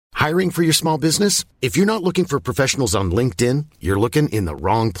Hiring for your small business? If you're not looking for professionals on LinkedIn, you're looking in the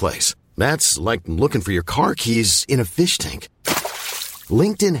wrong place. That's like looking for your car keys in a fish tank.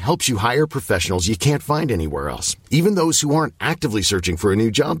 LinkedIn helps you hire professionals you can't find anywhere else, even those who aren't actively searching for a new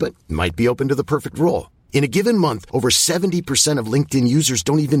job but might be open to the perfect role. In a given month, over 70% of LinkedIn users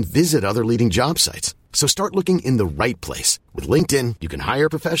don't even visit other leading job sites. So start looking in the right place. With LinkedIn, you can hire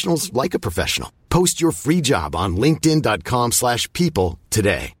professionals like a professional. Post your free job on linkedin.com/people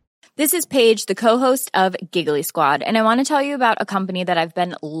today. This is Paige, the co-host of Giggly Squad, and I want to tell you about a company that I've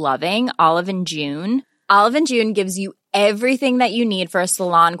been loving, Olive & June. Olive & June gives you everything that you need for a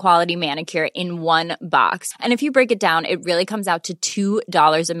salon-quality manicure in one box. And if you break it down, it really comes out to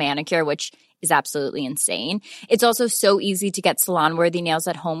 $2 a manicure, which is absolutely insane. It's also so easy to get salon-worthy nails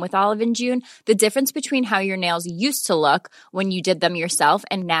at home with Olive & June. The difference between how your nails used to look when you did them yourself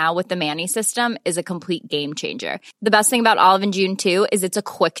and now with the Mani system is a complete game changer. The best thing about Olive & June, too, is it's a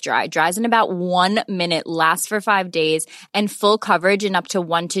quick dry. Dries in about 1 minute, lasts for 5 days, and full coverage in up to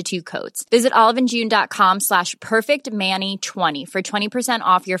 1 to 2 coats. Visit oliveandjune.com/perfectmani20 for 20%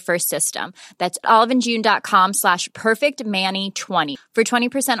 off your first system. That's oliveandjune.com/perfectmani20 for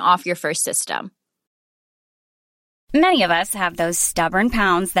 20% off your first system. Many of us have those stubborn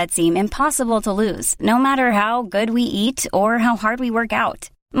pounds that seem impossible to lose, no matter how good we eat or how hard we work out.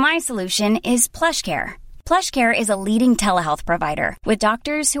 My solution is PlushCare. PlushCare is a leading telehealth provider with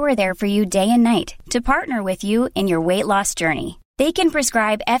doctors who are there for you day and night to partner with you in your weight loss journey. They can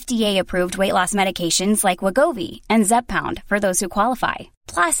prescribe FDA-approved weight loss medications like Wegovy and Zepbound for those who qualify.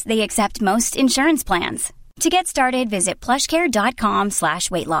 Plus, they accept most insurance plans. To get started, visit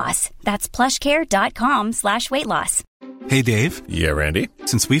plushcare.com/weightloss. That's plushcare.com/weightloss. Hey, Dave. Yeah, Randy.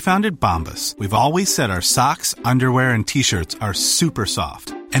 Since we founded Bombas, we've always said our socks, underwear, and T-shirts are super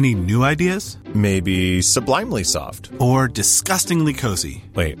soft. Any new ideas? Maybe sublimely soft. Or disgustingly cozy.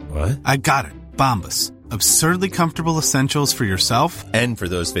 Wait, what? I got it. Bombas. Absurdly comfortable essentials for yourself and for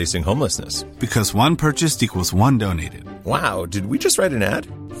those facing homelessness. Because one purchased equals one donated. Wow, did we just write an ad?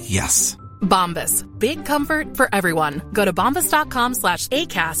 Yes. Bombas. Big comfort for everyone. Go to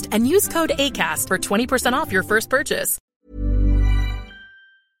bombas.com/ACAST and use code ACAST for 20% off your first purchase.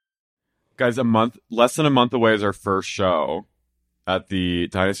 Guys, less than a month away is our first show at the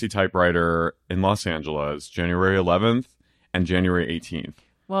Dynasty Typewriter in Los Angeles, January 11th and January 18th.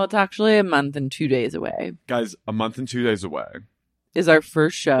 Well, it's actually a month and 2 days away. Guys, a month and 2 days away is our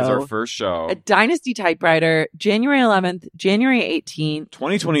first show. At Dynasty Typewriter, January 11th, January 18th.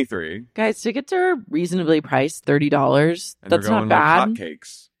 2023. Guys, tickets are reasonably priced, $30. And that's not bad. Like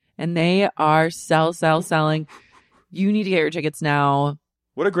hotcakes. And they are selling. You need to get your tickets now.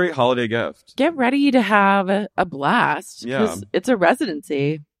 What a great holiday gift. Get ready to have a blast. Yeah. It's a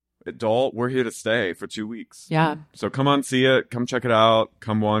residency. Adult, we're here to stay for 2 weeks. Yeah. So come on, see it. Come check it out.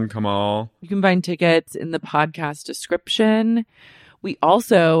 Come one, come all. You can find tickets in the podcast description. We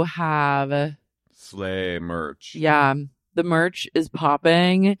also have Slay merch. Yeah. The merch is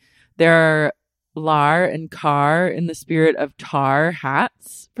popping. There are Lar and Car in the spirit of tar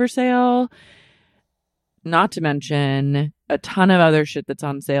hats for sale. Not to mention a ton of other shit that's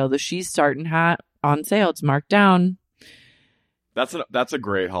on sale. The She's Startin' hat on sale. It's marked down. That's a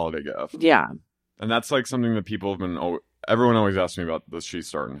great holiday gift. Yeah. And that's like something that people have been... Everyone always asks me about the She's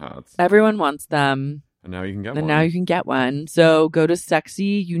Startin' hats. Everyone wants them. And now you can get one. And now you can get one. So go to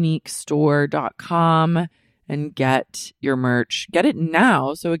sexyuniquestore.com and get your merch. Get it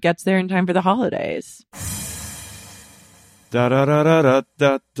now so it gets there in time for the holidays. Da da da da da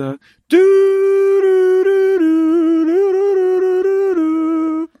da da.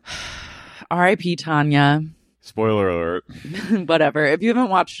 R.I.P. Tanya. Spoiler alert. Whatever. If you haven't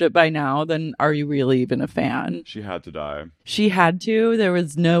watched it by now, then are you really even a fan? She had to die. She had to. There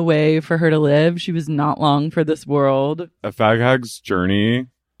was no way for her to live. She was not long for this world. A fag hag's journey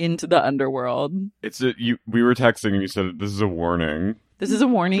into the underworld. We were texting and you said this is a warning. This is a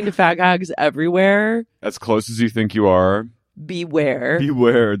warning to fag hags everywhere. As close as you think you are. Beware.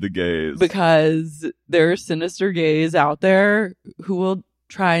 Beware the gays. Because there are sinister gays out there who will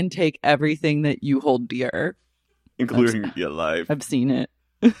try and take everything that you hold dear. Including your life. I've seen it.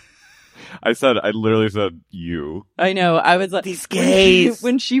 I literally said you. I know. I was like, these gays.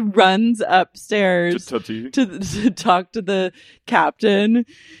 When she runs upstairs to talk to the captain,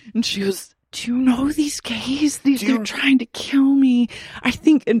 and she goes, "Do you know these gays? They're trying to kill me. I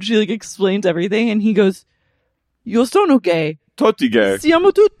think." And she explains everything, and he goes, "Io sono gay. Tutti gay.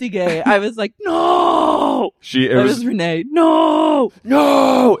 Siamo tutti gay." I was like, no. It was Renee. No.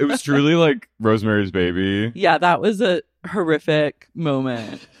 It was truly like Rosemary's Baby. Yeah, that was a horrific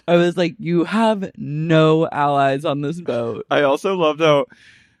moment. I was like, you have no allies on this boat. I also loved how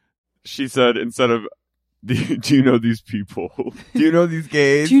she said, instead of, do you know these people? Do you know these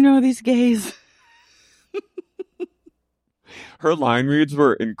gays? Do you know these gays? Her line reads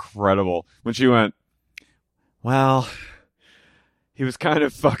were incredible. When she went, well, he was kind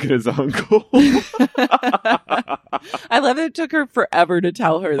of fucking his uncle. I love that it took her forever to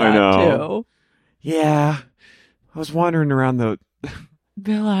tell her that, too. Yeah. I was wandering around the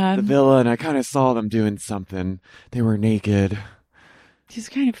villa, and I kind of saw them doing something. They were naked. He's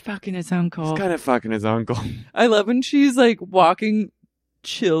kind of fucking his uncle. I love when she's like walking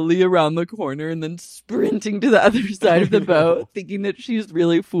chilly around the corner and then sprinting to the other side of the boat, thinking that she's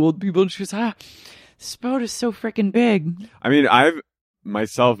really fooled people. And she goes, this boat is so freaking big. I mean,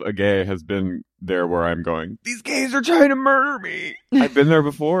 myself, a gay, has been there where I'm going, these gays are trying to murder me. I've been there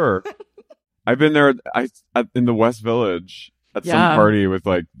before. I've been there in the West Village at some party with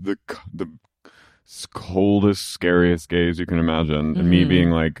like the coldest, scariest gays you can imagine. And me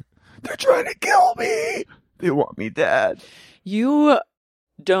being like, they're trying to kill me. They want me dead. You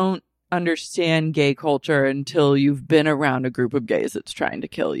don't understand gay culture until you've been around a group of gays that's trying to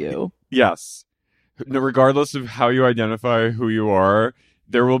kill you. Yes. No, regardless of how you identify who you are,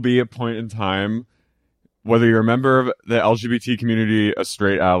 there will be a point in time, whether you're a member of the LGBT community, a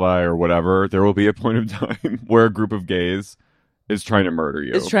straight ally, or whatever, there will be a point of time where a group of gays is trying to murder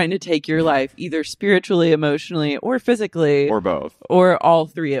you. Is trying to take your life, either spiritually, emotionally, or physically. Or both. Or all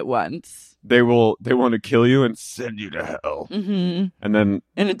three at once. They want to kill you and send you to hell. Mm-hmm. And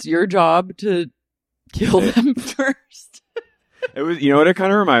it's your job to kill them first. It was, you know what it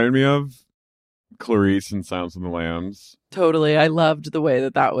kind of reminded me of? Clarice in Silence of the Lambs. Totally. I loved the way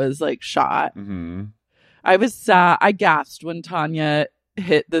that was like shot. Mm-hmm. I was sad. I gasped when Tanya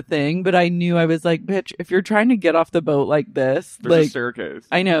hit the thing, but I knew, I was like, bitch, if you're trying to get off the boat like this, there's a staircase.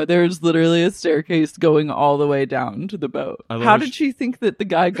 I know, there's literally a staircase going all the way down to the boat. How did she think that the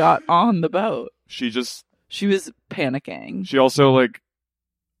guy got on the boat? She was panicking. She also like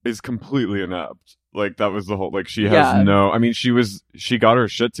is completely inept. Like that was the whole, like she has I mean, she got her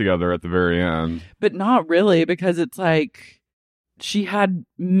shit together at the very end. But not really, because it's like she had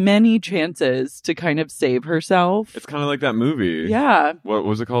many chances to kind of save herself. It's kind of like that movie. Yeah. What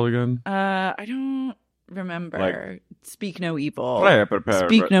was it called again? I don't remember. Like, Speak No Evil.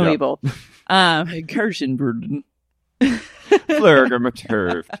 Speak No Evil. Kirstenburden.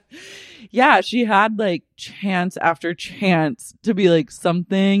 Yeah, she had like chance after chance to be like,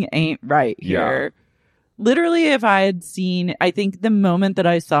 something ain't right here. Yeah. Literally, if I had seen, I think the moment that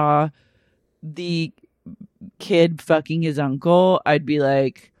I saw the kid fucking his uncle, I'd be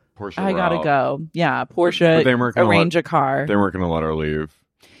like, Portia, I gotta go. Yeah, Portia, arrange a car. They weren't gonna let her leave.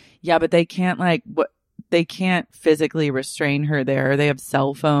 Yeah, but they can't they can't physically restrain her there. They have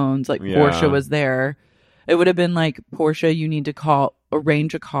cell phones. Like Portia was there. It would have been like, Portia, you need to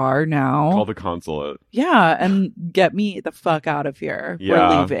arrange a car now. Call the consulate. Yeah, and get me the fuck out of here. Yeah.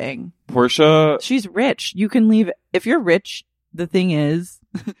 We're leaving. Portia. She's rich. You can leave. If you're rich, the thing is,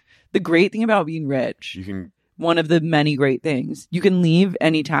 the great thing about being rich, one of the many great things, you can leave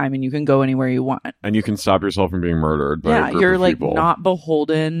anytime and you can go anywhere you want. And you can stop yourself from being murdered by a group you're of like people. Not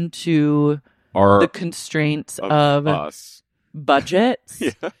beholden to the constraints of us. Budgets.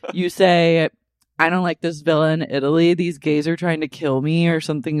 Yeah. You say, I don't like this villa in Italy. These gays are trying to kill me, or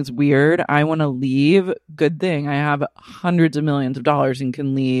something's weird. I want to leave. Good thing I have hundreds of millions of dollars and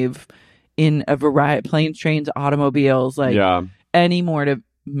can leave in a variety, planes, trains, automobiles, like any mode of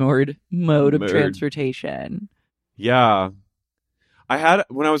transportation. Yeah.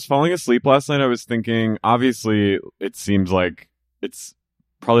 When I was falling asleep last night, I was thinking, obviously, it seems like it's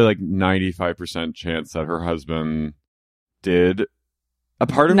probably like 95% chance that her husband did. A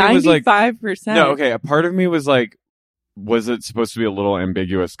part of me was like 95%. No, okay. A part of me was like, was it supposed to be a little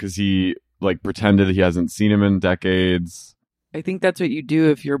ambiguous because he like pretended he hasn't seen him in decades? I think that's what you do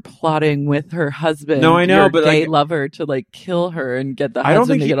if you're plotting with her husband. No, I know, but gay like, lover to like kill her and get the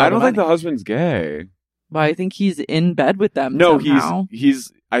husband to get all the money. I don't think the husband's gay. Well, I think he's in bed with them. No, somehow.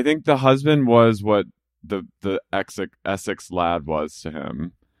 he's. I think the husband was what the Essex lad was to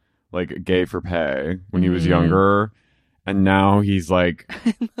him, like gay for pay when he was younger. And now he's like,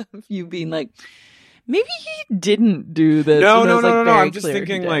 I love you being like, maybe he didn't do this. No. I'm just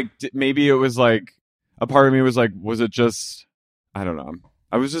thinking like, maybe it was like, a part of me was like, was it just, I don't know.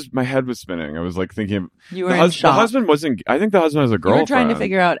 My head was spinning. I was like thinking, you were in shock. The husband wasn't, I think the husband has a girlfriend. You were trying to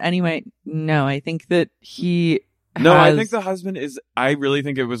figure out anyway. No, I think that I think the husband is, I really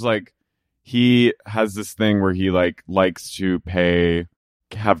think it was like, he has this thing where he like likes to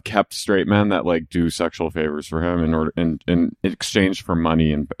have kept straight men that like do sexual favors for him in exchange for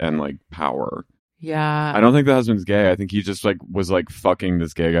money and like power. Yeah. I don't think the husband's gay. I think he just like was like fucking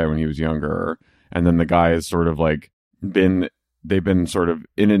this gay guy when he was younger, and then the guy has sort of like they've been sort of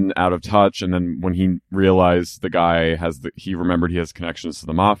in and out of touch, and then when he realized the guy he remembered he has connections to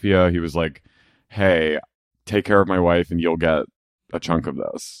the mafia, he was like, hey, take care of my wife and you'll get a chunk of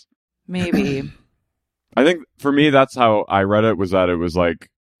this. Maybe. I think for me, that's how I read it, was that it was like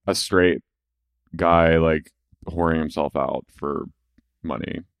a straight guy like whoring himself out for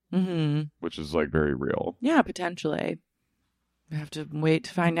money, which is like very real. Yeah, potentially. We have to wait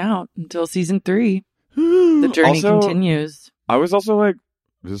to find out until season 3. The journey continues. I was also like,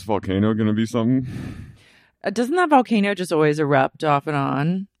 is this volcano going to be something? Doesn't that volcano just always erupt off and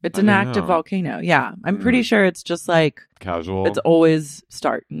on? It's an active volcano. Yeah. I'm pretty sure it's just like casual. It's always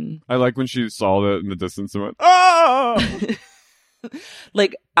starting. I like when she saw it in the distance and went, oh!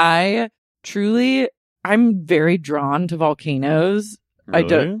 Like, I'm very drawn to volcanoes.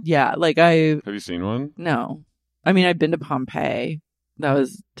 Really? Yeah. Like, have you seen one? No. I mean, I've been to Pompeii. That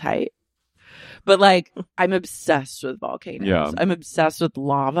was tight. But like, I'm obsessed with volcanoes. Yeah. I'm obsessed with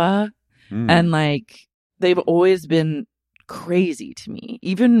lava. And like, they've always been crazy to me.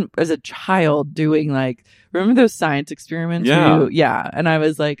 Even as a child doing like, remember those science experiments? Yeah. Yeah. And I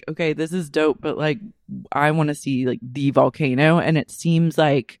was like, okay, this is dope, but like, I want to see like the volcano. And it seems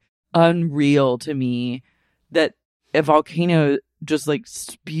like unreal to me that a volcano just like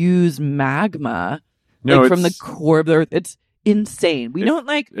spews magma from the core of the earth. It's insane. We don't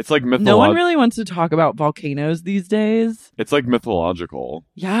like, it's like no one really wants to talk about volcanoes these days. It's like mythological.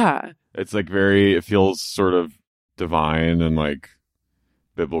 Yeah. It's like it feels sort of divine and like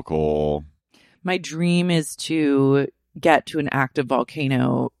biblical. My dream is to get to an active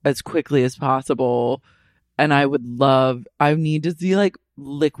volcano as quickly as possible. And I need to see like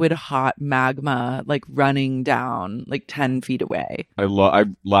liquid hot magma like running down like 10 feet away.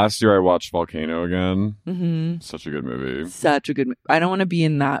 Last year I watched Volcano again. Such a good movie. I don't want to be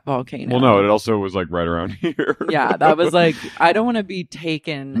in that volcano. Well, no, it also was like right around here. Yeah, that was like, I don't want to be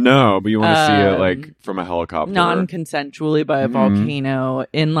taken. No, but you want to see it like from a helicopter. Non-consensually by a volcano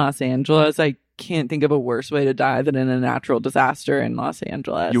in Los Angeles. I can't think of a worse way to die than in a natural disaster in Los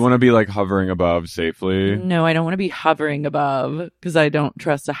Angeles. You want to be like hovering above safely? No, I don't want to be hovering above because I don't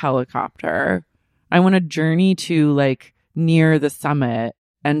trust a helicopter. I want to journey to like near the summit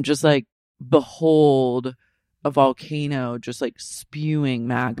and just like behold a volcano just like spewing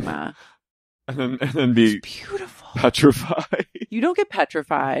magma. And then be beautiful. Petrified. You don't get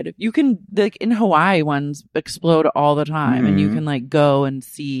petrified. You can like in Hawaii ones explode all the time and you can like go and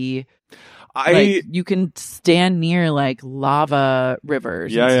see. Like, you can stand near like lava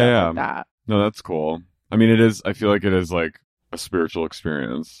rivers and stuff like that. No, that's cool. I mean, I feel like it is like a spiritual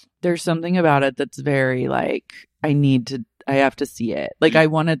experience. There's something about it that's very like, I have to see it. Like, I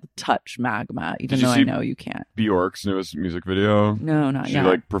want to touch magma, even though I know you can't. Bjork's newest music video? No, not yet. She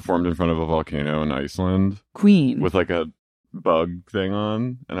like performed in front of a volcano in Iceland. Queen. With like a bug thing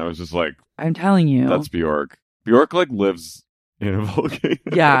on. And I was just like, I'm telling you. That's Bjork. Bjork like lives in a volcano.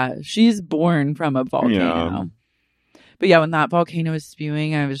 Yeah, she's born from a volcano. Yeah. But yeah, when that volcano was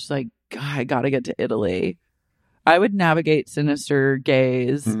spewing, I was just like, God, I gotta get to Italy. I would navigate Sinister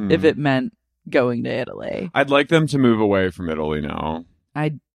Gaze if it meant going to Italy. I'd like them to move away from Italy now.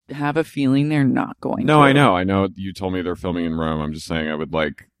 I have a feeling they're not going to. No, I know. You told me they're filming in Rome. I'm just saying I would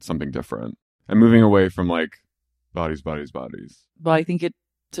like something different. I'm moving away from like bodies. Well, I think it's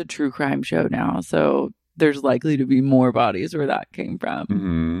a true crime show now, so there's likely to be more bodies where that came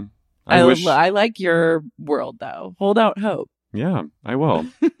from. I like your world, though. Hold out hope. Yeah, I will.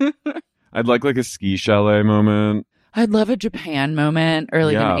 I'd like a ski chalet moment. I'd love a Japan moment or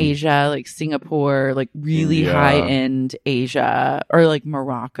like an Asia, like Singapore, like really high-end Asia or like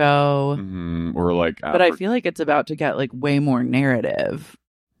Morocco. Or like But I feel like it's about to get like way more narrative.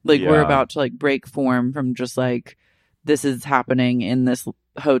 Like we're about to like break form from just like this is happening in this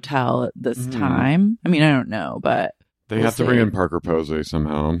hotel at this time. I mean, I don't know, but they have to bring in Parker Posey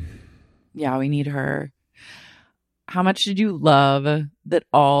somehow. Yeah, we need her. How much did you love that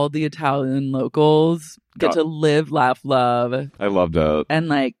all the Italian locals get to live, laugh, love? I loved it. And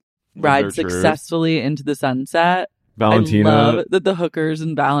like ride successfully into the sunset. Valentina. I love that the hookers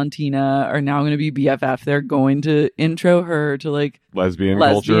and Valentina are now going to be BFF. They're going to intro her to like lesbians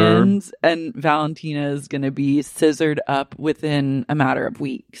culture. And Valentina is going to be scissored up within a matter of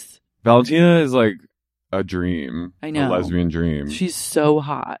weeks. Valentina is like a dream. I know. A lesbian dream. She's so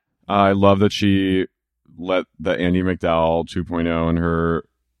hot. I love that she let the Andie MacDowell 2.0 and her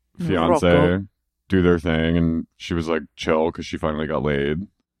fiance do their thing. And she was like chill because she finally got laid.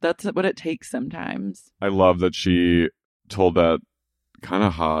 That's what it takes sometimes. I love that she told that kind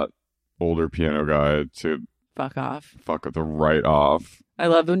of hot older piano guy to Fuck off. fuck the right off. I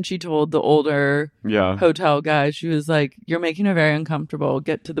love when she told the older Yeah. hotel guy, she was like, "You're making her very uncomfortable.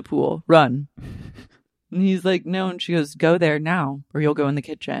 Get to the pool. Run." And he's like, "No." And she goes, "Go there now or you'll go in the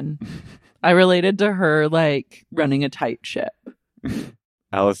kitchen." I related to her like running a tight ship.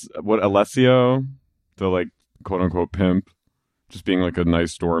 Alessio, the like quote unquote pimp, just being like a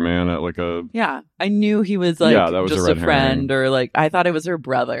nice doorman at like a. Yeah. I knew he was like Yeah, that was just a a red friend herring. or like I thought it was her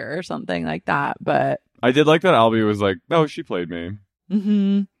brother or something like that. But I did like that Albie was like, "Oh, she played me."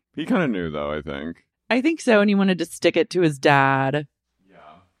 mhm. He kind of knew though, I think. I think so. And he wanted to stick it to his dad. Yeah.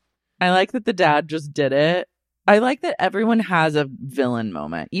 I like that the dad just did it. I like that everyone has a villain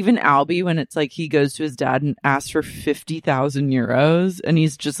moment. Even Albie, when it's like he goes to his dad and asks for 50,000 euros and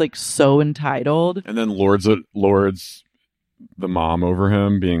he's just like so entitled. And then lords the mom over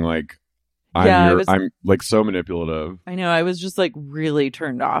him, being like, I'm like so manipulative. I know. I was just like really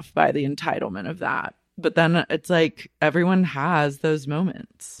turned off by the entitlement of that. But then it's like everyone has those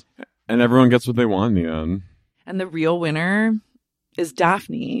moments. And everyone gets what they want in the end. And the real winner is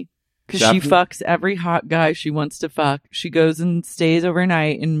Daphne. Because she Daphne- fucks every hot guy she wants to fuck. She goes and stays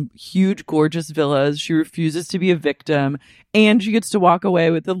overnight in huge, gorgeous villas. She refuses to be a victim. And she gets to walk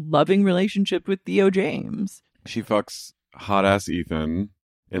away with a loving relationship with Theo James. She fucks hot ass Ethan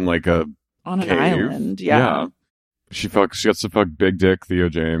in like a On an cave. island. Yeah. She gets to fuck big dick Theo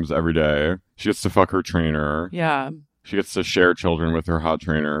James every day. She gets to fuck her trainer. Yeah. She gets to share children with her hot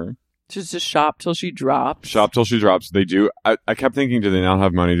trainer. Just to shop till she drops. Shop till she drops. They do. I kept thinking, do they not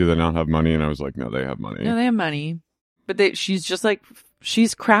have money? Do they not have money? And I was like, no, they have money. No, they have money. But she's just like,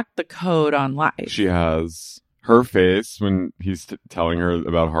 she's cracked the code on life. She has her face when he's telling her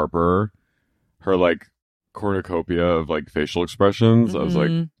about Harper, her like cornucopia of like facial expressions. I was like,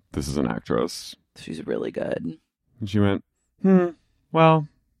 Mhm. this is an actress. She's really good. And she went, well,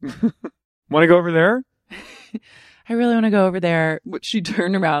 want to go over there? I really want to go over there. But she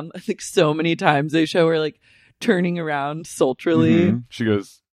turned around, I think so many times. They show her like turning around sultrily. Mhm. She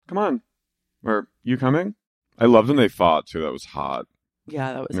goes, come on. Or, you coming? I loved when they fought too. That was hot.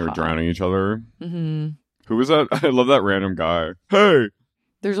 Yeah, that was And they were hot. drowning each other. Mm-hmm. Who was that? I love that random guy. Hey!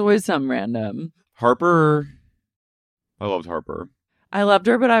 There's always some random. Harper. I loved Harper. I loved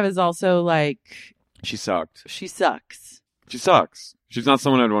her, but I was also like, She sucked. she sucks. She sucks. She's not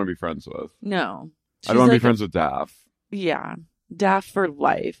someone I'd want to be friends with. No. I'd want to be like friends with Daff. Yeah. Daff for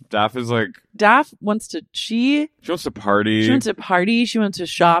life. Daff is like, Daff wants to, she wants to party. She wants to party. She wants to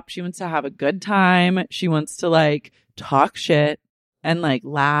shop. She wants to have a good time. She wants to like talk shit and like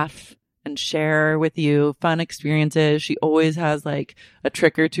laugh and share with you fun experiences. She always has like a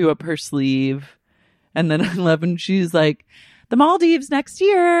trick or two up her sleeve. And then I love when she's like, the Maldives next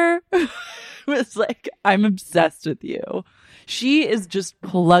year. It's like, I'm obsessed with you. She is just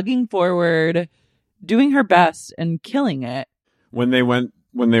plugging forward, doing her best and killing it. When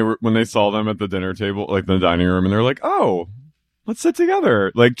they saw them at the dinner table, like the dining room, and they're like, oh, let's sit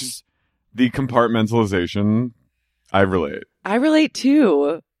together. Like, just the compartmentalization. I relate. I relate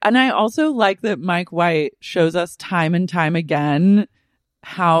too. And I also like that Mike White shows us time and time again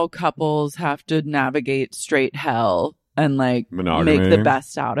how couples have to navigate straight hell and like Monogamy. make the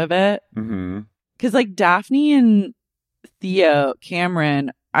best out of it. Mm-hmm. Because like Daphne and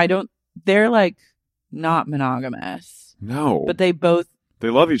Cameron, they're like not monogamous. No. But they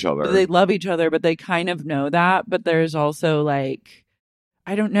love each other. They love each other, but they kind of know that. But there's also like,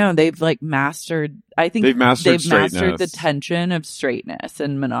 I don't know. They've like mastered. I think they've mastered the tension of straightness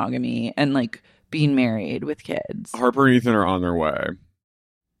and monogamy and like being married with kids. Harper and Ethan are on their way.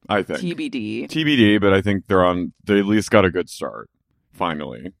 I think TBD, but I think they at least got a good start.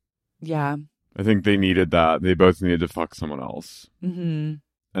 Finally, yeah. I think they needed that. They both needed to fuck someone else. Mm-hmm.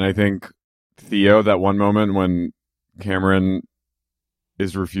 And I think Theo, that one moment when Cameron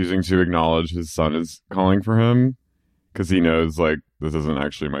is refusing to acknowledge his son is calling for him because he knows like this isn't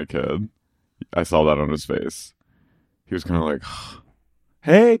actually my kid. I saw that on his face. He was kind of like,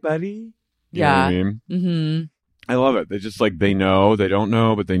 "Hey, buddy." You know what I mean? Mm-hmm. I love it. They just like they know, they don't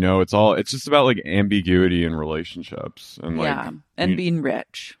know, but they know. It's just about like ambiguity in relationships and like and being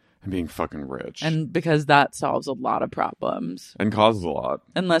rich and being fucking rich, and because that solves a lot of problems and causes a lot.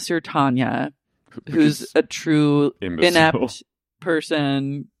 Unless you're Tanya, who's a true inept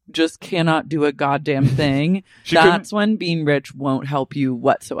person, just cannot do a goddamn thing. That's when being rich won't help you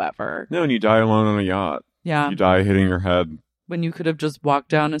whatsoever. No, and you die alone on a yacht. Yeah, you die hitting your head. When you could have just walked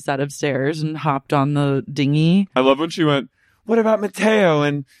down a set of stairs and hopped on the dinghy. I love when she went, what about Mateo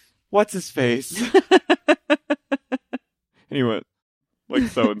and what's his face? And he went, like,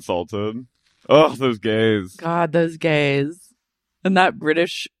 so insulted. Oh, those gays. God, those gays. And that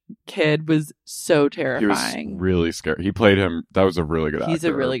British kid was so He was terrifying. really scary. He played him. That was a really good actor. He's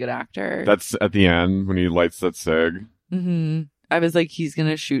a really good actor. That's at the end when he lights that cig. Mm-hmm. I was like, he's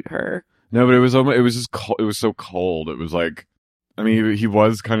gonna shoot her. No, but it was just cold. It was so cold. It was like, I mean, he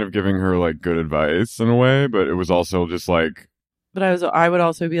was kind of giving her like good advice in a way, but it was also just like. But I would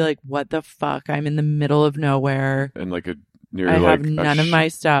also be like, what the fuck? I'm in the middle of nowhere. And like I have none of my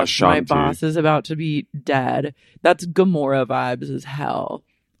stuff. My boss is about to be dead. That's Gomorrah vibes as hell.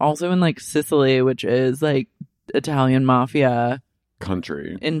 Also in like Sicily, which is like Italian mafia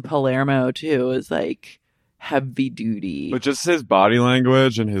country. In Palermo too is like heavy duty. But just his body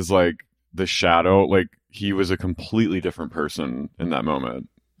language and his like the shadow, like he was a completely different person in that moment.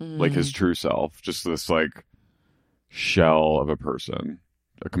 Like his true self. Just this like shell of a person.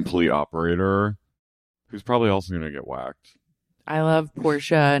 A complete operator who's probably also going to get whacked. I love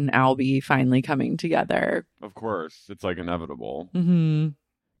Portia and Albie finally coming together. Of course. It's like inevitable. Mm-hmm.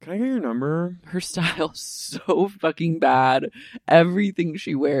 Can I get your number? Her style's so fucking bad. Everything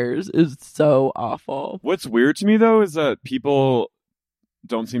she wears is so awful. What's weird to me, though, is that people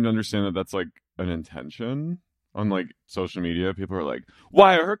don't seem to understand that that's like an intention. On like social media, people are like,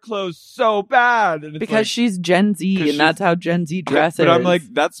 why are her clothes so bad? And it's because like, she's Gen Z and that's how Gen Z dresses. But I'm like,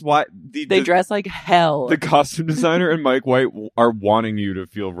 that's why they dress like hell. The costume designer and Mike White are wanting you to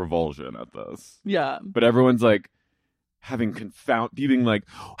feel revulsion at this. Yeah. But everyone's like being like,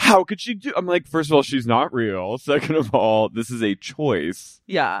 how could she do? I'm like, first of all, she's not real. Second of all, this is a choice.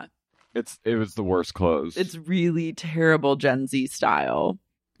 Yeah. It was the worst clothes. It's really terrible Gen Z style.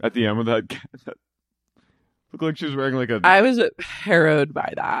 At the end with that looked like she was wearing like a... I was harrowed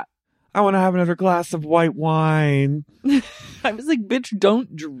by that. I want to have another glass of white wine. I was like, bitch,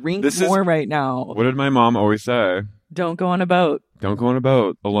 don't drink more right now. What did my mom always say? Don't go on a boat. Don't go on a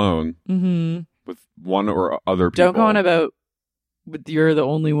boat alone. Mm-hmm. With one or other people. Don't go on a boat with you're the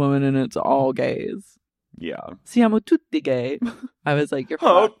only woman and it's all gays. Yeah. Siamo tutti gay. I was like, you're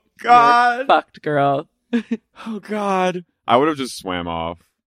fucked. Oh, God. You're fucked, girl. Oh, God. I would have just swam off.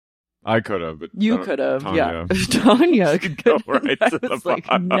 I could have, but you could have, yeah. Tanya could go right to the like,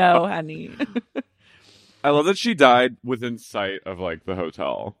 no, honey. I love that she died within sight of like the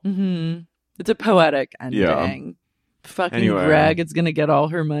hotel. Mm-hmm. It's a poetic ending. Yeah. Fucking Greg is gonna get all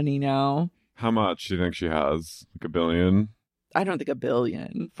her money now. How much do you think she has? Like $1 billion? I don't think $1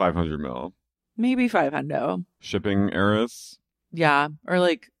 billion. 500 mil. Maybe 500. Shipping heiress. Yeah, or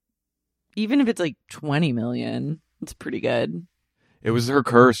like even if it's like 20 million, it's pretty good. It was her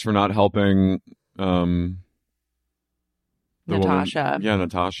curse for not helping Natasha. Woman. Yeah,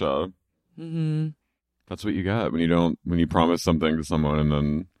 Natasha. Mm-hmm. That's what you get when you promise something to someone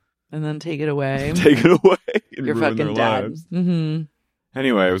and then take it away. Take it away. And you're ruin fucking their dead. lives. Mm-hmm.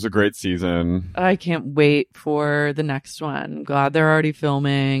 Anyway, it was a great season. I can't wait for the next one. Glad they're already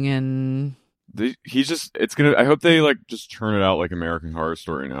filming and I hope they like just turn it out like American Horror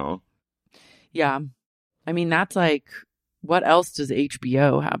Story now. Yeah. I mean, that's like, what else does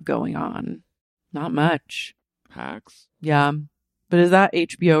HBO have going on? Not much. Hacks? Yeah. But is that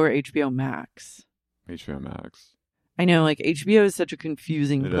HBO or HBO Max? HBO Max. I know, like, HBO is such a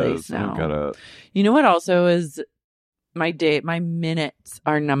confusing place now. I don't get it. You know what also is my minutes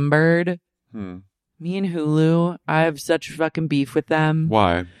are numbered? Me and Hulu, I have such fucking beef with them.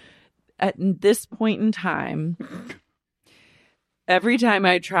 Why? At this point in time, every time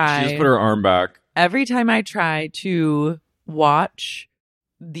I try... She just put her arm back. Every time I try to watch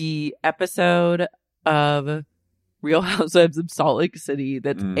the episode of Real Housewives of Salt Lake City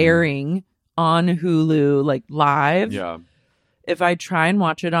that's airing on Hulu, like live. Yeah. If I try and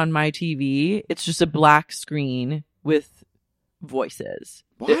watch it on my TV, it's just a black screen with voices.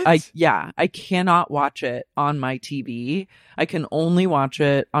 What? I cannot watch it on my TV. I can only watch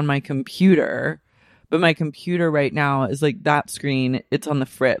it on my computer. But my computer right now is like that screen. It's on the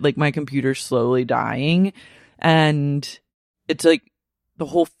fritz. Like my computer's slowly dying. And it's like the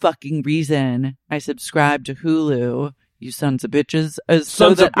whole fucking reason I subscribe to Hulu, you sons of bitches, is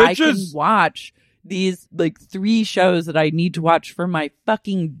so that I can watch these like 3 shows that I need to watch for my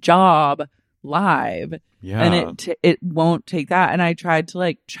fucking job live. Yeah. And it won't take that. And I tried to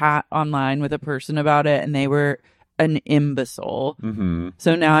like chat online with a person about it and they were an imbecile. Mm-hmm.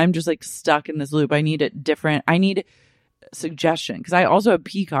 So now I'm just like stuck in this loop. I need suggestion because I also have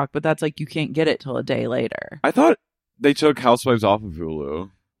Peacock, but that's like you can't get it till a day later. I thought they took Housewives off of Hulu.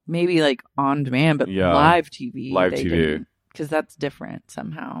 Maybe like on demand, but live TV. Live TV. Because that's different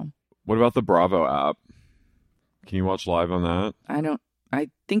somehow. What about the Bravo app? Can you watch live on that? I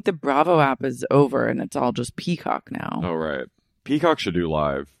think the Bravo app is over and it's all just Peacock now. Oh, right. Peacock should do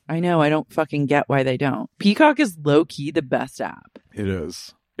live. I know. I don't fucking get why they don't. Peacock is low-key the best app. It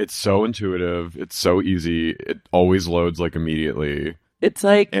is. It's so intuitive. It's so easy. It always loads like immediately. It's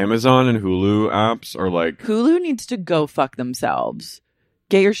like Amazon and Hulu apps are like... Hulu needs to go fuck themselves.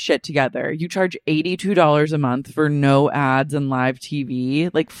 Get your shit together. You charge $82 a month for no ads and live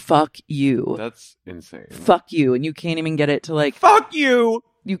TV. Like, fuck you. That's insane. Fuck you. And you can't even get it to like... Fuck you!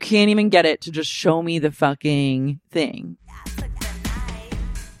 You can't even get it to just show me the fucking thing.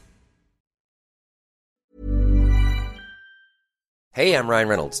 Hey, I'm Ryan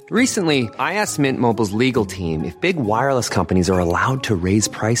Reynolds. Recently, I asked Mint Mobile's legal team if big wireless companies are allowed to raise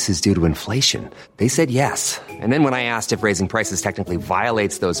prices due to inflation. They said yes. And then when I asked if raising prices technically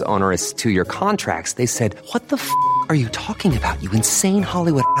violates those onerous 2-year contracts, they said, "What the f*** are you talking about, you insane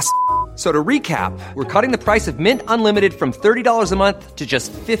Hollywood ass?" So to recap, we're cutting the price of Mint Unlimited from $30 a month to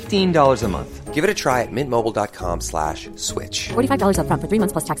just $15 a month. Give it a try at mintmobile.com/switch. $45 up front for 3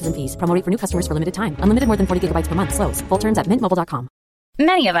 months plus taxes and fees. Promo rate for new customers for limited time. Unlimited more than 40 gigabytes per month. Slows full terms at mintmobile.com.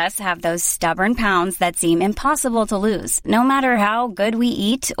 Many of us have those stubborn pounds that seem impossible to lose, no matter how good we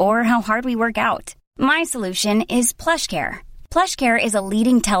eat or how hard we work out. My solution is PlushCare. PlushCare is a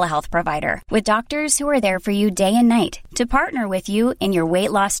leading telehealth provider with doctors who are there for you day and night to partner with you in your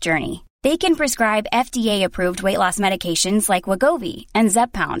weight loss journey. They can prescribe FDA-approved weight loss medications like Wegovy and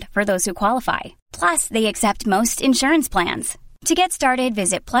Zepbound for those who qualify. Plus, they accept most insurance plans. To get started,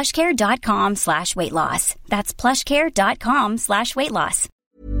 visit plushcare.com/weightloss. That's plushcare.com/weightloss.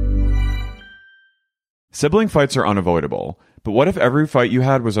 Sibling fights are unavoidable, but what if every fight you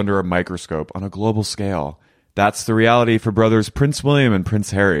had was under a microscope on a global scale? That's the reality for brothers Prince William and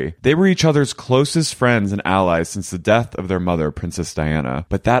Prince Harry. They were each other's closest friends and allies since the death of their mother, Princess Diana.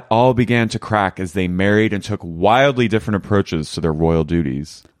 But that all began to crack as they married and took wildly different approaches to their royal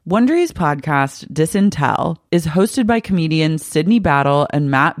duties. Wondery's podcast, Disintel, is hosted by comedians Sydney Battle and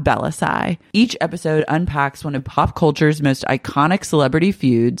Matt Bellassai. Each episode unpacks one of pop culture's most iconic celebrity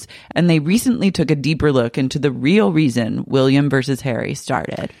feuds, and they recently took a deeper look into the real reason William versus Harry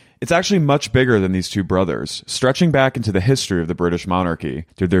started. It's actually much bigger than these two brothers, stretching back into the history of the British monarchy.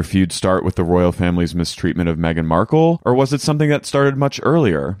 Did their feud start with the royal family's mistreatment of Meghan Markle, or was it something that started much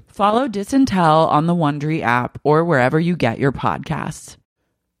earlier? Follow Disintel on the Wondery app or wherever you get your podcasts.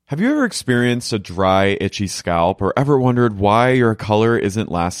 Have you ever experienced a dry, itchy scalp or ever wondered why your color isn't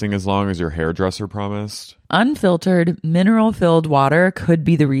lasting as long as your hairdresser promised? Unfiltered, mineral-filled water could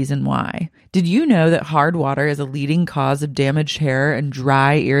be the reason why. Did you know that hard water is a leading cause of damaged hair and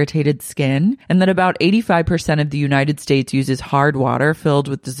dry, irritated skin? And that about 85% of the United States uses hard water filled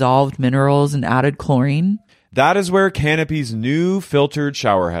with dissolved minerals and added chlorine? That is where Canopy's new filtered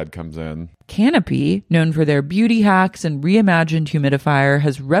showerhead comes in. Canopy, known for their beauty hacks and reimagined humidifier,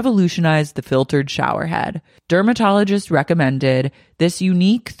 has revolutionized the filtered showerhead. Dermatologists recommended this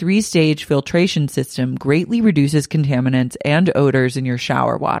unique 3-stage filtration system greatly reduces contaminants and odors in your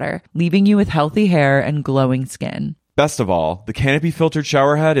shower water, leaving you with healthy hair and glowing skin. Best of all, the Canopy filtered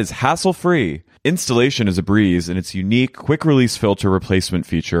showerhead is hassle-free. Installation is a breeze, and its unique quick-release filter replacement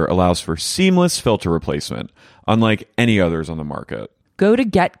feature allows for seamless filter replacement, unlike any others on the market. Go to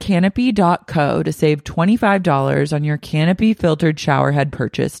getcanopy.co to save $25 on your Canopy filtered showerhead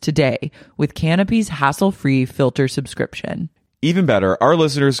purchase today with Canopy's hassle-free filter subscription. Even better, our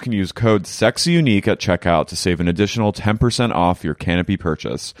listeners can use code SEXYUNIQUE at checkout to save an additional 10% off your Canopy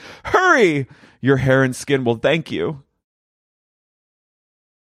purchase. Hurry! Your hair and skin will thank you.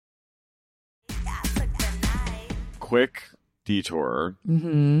 Quick detour.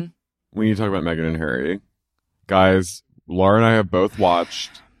 Mm-hmm. We need to talk about Meghan and Harry. Guys, Laura and I have both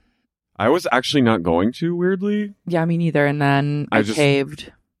watched. I was actually not going to, weirdly. Yeah, me neither. And then I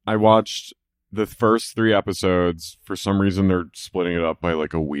caved. I watched the first 3 episodes. For some reason, they're splitting it up by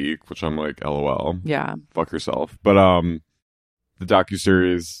like a week, which I'm like, LOL. Yeah. Fuck yourself. But the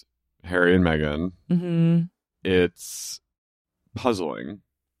docuseries Harry and Meghan, mm-hmm. It's puzzling.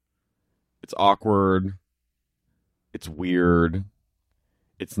 It's awkward. It's weird.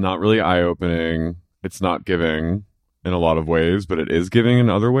 It's not really eye-opening. It's not giving in a lot of ways, but it is giving in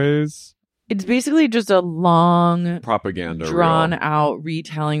other ways. It's basically just a long, propaganda, drawn-out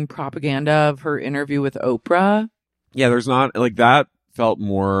retelling propaganda of her interview with Oprah. Yeah, there's not, like, that felt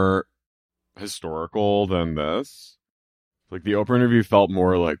more historical than this. Like, the Oprah interview felt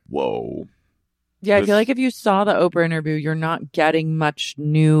more like, whoa. Yeah, I feel like if you saw the Oprah interview, you're not getting much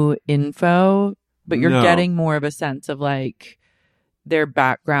new info, but you're getting more of a sense of, like, their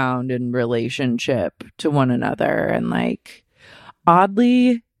background and relationship to one another. And, like,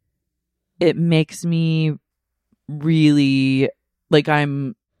 oddly, it makes me really, like,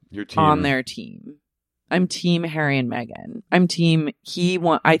 I'm on their team. I'm team Harry and Meghan. I'm team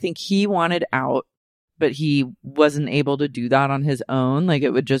I think he wanted out but he wasn't able to do that on his own. Like, it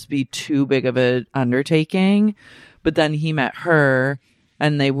would just be too big of an undertaking. But then he met her,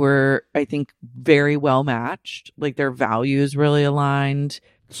 and they were, I think, very well matched. Like, their values really aligned.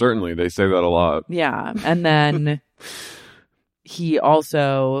 Certainly, they say that a lot. Yeah. And then he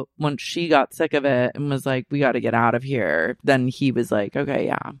also, once she got sick of it and was like, we got to get out of here, then he was like, okay,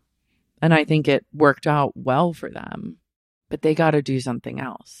 yeah. And I think it worked out well for them. But they got to do something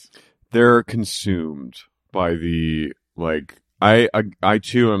else. They're consumed by the, like, I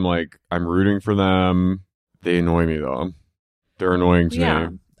too am like, I'm rooting for them. They annoy me, though. They're annoying to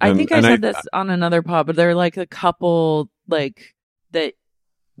me. I think I said this on another pod, but they're like a couple, like, that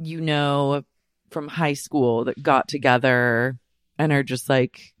you know from high school that got together and are just,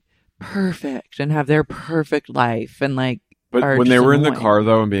 like, perfect and have their perfect life and, like, but when they were in the car,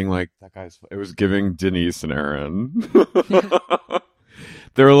 though, and being like, that guy's, it was giving Denise and Aaron.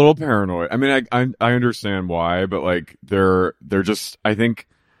 They're a little paranoid. I mean, I understand why, but, like, they're just, I think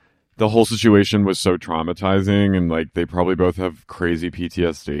the whole situation was so traumatizing, and, like, they probably both have crazy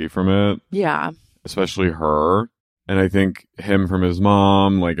PTSD from it. Yeah. Especially her. And I think him from his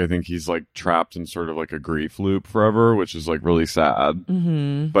mom, like, I think he's, like, trapped in sort of, like, a grief loop forever, which is, like, really sad.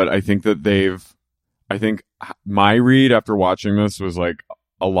 Mm-hmm. But I think that I think my read after watching this was, like,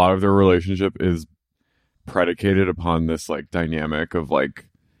 a lot of their relationship is predicated upon this, like, dynamic of, like,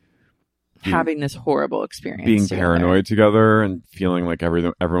 having this horrible experience, being paranoid together and feeling like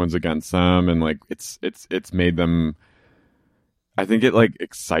everyone's against them, and, like, it's made them, I think it, like,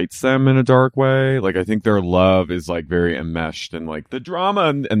 excites them in a dark way. Like, I think their love is, like, very enmeshed in, like, the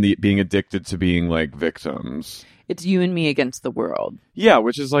drama and the being addicted to being, like, victims. It's you and me against the world. Yeah,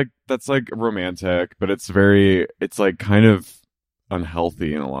 which is, like, that's, like, romantic, but it's like, kind of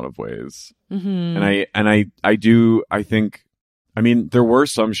unhealthy in a lot of ways. Mm-hmm. And I think, I mean, there were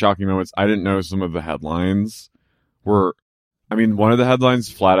some shocking moments. I didn't know some of the headlines were, I mean, one of the headlines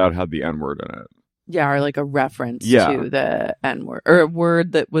flat out had the N-word in it. Yeah, or, like, a reference to the N-word, or a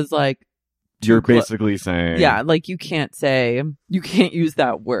word that was, like, you're basically saying, yeah, like, you can't use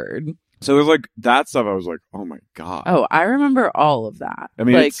that word. So there's, like, that stuff. I was like, oh my God. Oh, I remember all of that. I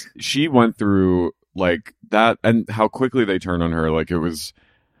mean, like, she went through, like, that, and how quickly they turned on her. Like, it was,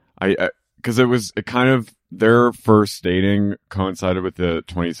 because it kind of, their first dating coincided with the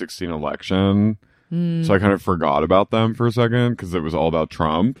 2016 election. So I kind of forgot about them for a second because it was all about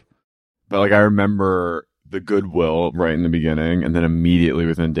Trump. But, like, I remember the goodwill right in the beginning, and then immediately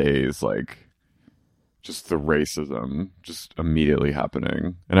within days, like, just the racism just immediately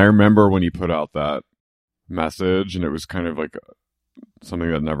happening. And I remember when he put out that message, and it was kind of like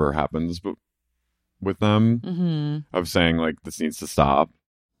something that never happens with them, of saying, like, this needs to stop.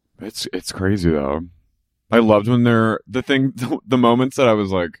 It's crazy, though. I loved when the moments that I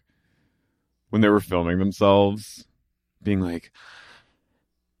was like, when they were filming themselves, being like,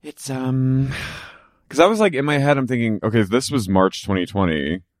 it's, because I was like, in my head, I'm thinking, okay, this was March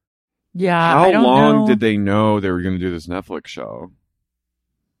 2020. Yeah. How long did they know they were going to do this Netflix show?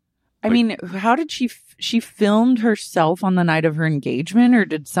 I mean, how did she filmed herself on the night of her engagement, or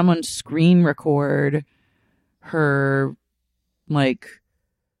did someone screen record her, like,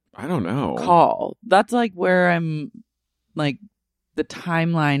 I don't know, call? That's, like, where I'm, like, the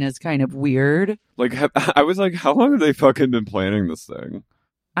timeline is kind of weird. Like, I was like, how long have they fucking been planning this thing?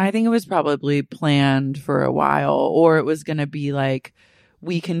 I think it was probably planned for a while, or it was going to be like,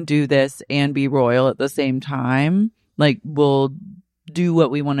 we can do this and be royal at the same time. Like, we'll do what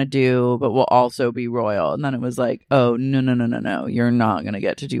we want to do, but we'll also be royal. And then it was like, oh, no. You're not going to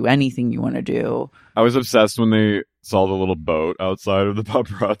get to do anything you want to do. I was obsessed when they saw the little boat outside of the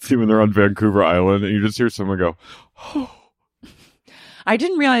paparazzi when they're on Vancouver Island, and you just hear someone go, oh. I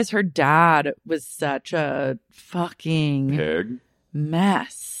didn't realize her dad was such a fucking pig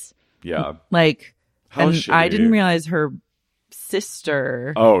mess. Yeah. Like, how and shitty. I didn't realize her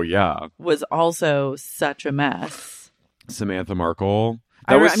sister was also such a mess. Samantha Markle.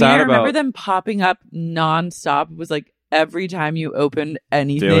 I remember them popping up nonstop. It was like every time you opened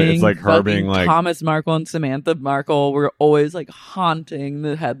anything, daily, it's like her being like, Thomas Markle and Samantha Markle were always, like, haunting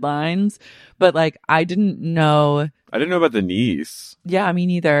the headlines. But, like, I didn't know about the niece. Yeah, me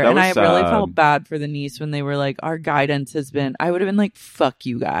neither. And I really felt bad for the niece when they were like, our guidance has been, I would have been like, fuck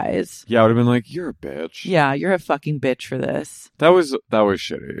you guys. Yeah, I would have been like, you're a bitch. Yeah, you're a fucking bitch for this. That was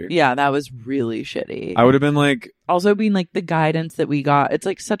shitty. Yeah, that was really shitty. I would have been like, also being like, the guidance that we got, it's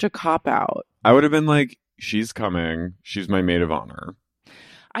like such a cop out. I would have been like, she's coming. She's my maid of honor.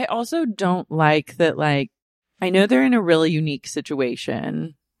 I also don't like that, like, I know they're in a really unique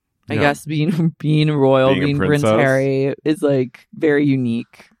situation. I guess being royal, being Prince Harry is, like, very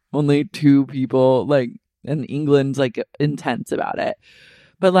unique. only 2 people, like, and England's like intense about it.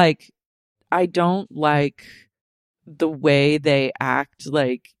 But like, I don't like the way they act.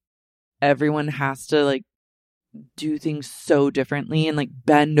 Like, everyone has to like do things so differently and like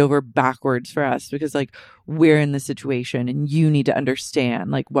bend over backwards for us because like we're in the situation and you need to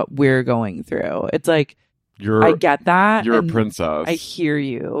understand like what we're going through. It's like, I get that. You're a princess. I hear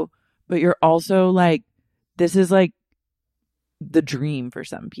you. But you're also like, this is like the dream for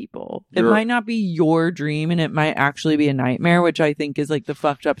some people. It might not be your dream and it might actually be a nightmare, which I think is like the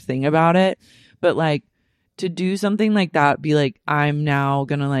fucked up thing about it. But like, to do something like that, be like, I'm now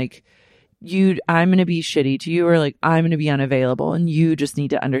gonna like I'm gonna be shitty to you, or like I'm gonna be unavailable and you just need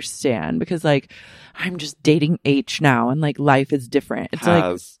to understand because like I'm just dating H now and like life is different. It's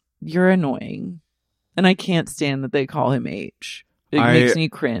like, you're annoying. And I can't stand that they call him H. It makes me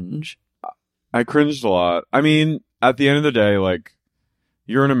cringe. I cringed a lot. I mean, at the end of the day, like,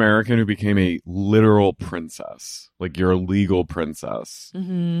 you're an American who became a literal princess. Like, you're a legal princess.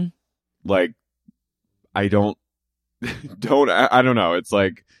 Mm-hmm. Like, I don't know. It's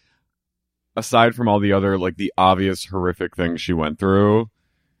like, aside from all the other, like, the obvious horrific things she went through,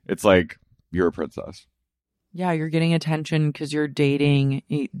 it's like, you're a princess. Yeah, you're getting attention because you're dating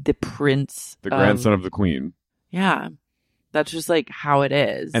the prince. The grandson of the queen. Yeah. That's just like how it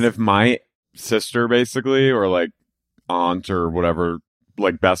is. And if my sister, basically, or like aunt or whatever,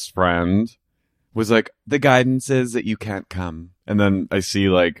 like best friend, was like, the guidance is that you can't come. And then I see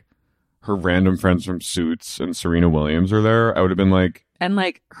like her random friends from Suits and Serena Williams are there, I would have been like... And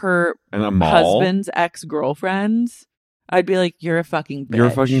like her and a mall? Husband's ex-girlfriends, I'd be like, you're a fucking bitch. You're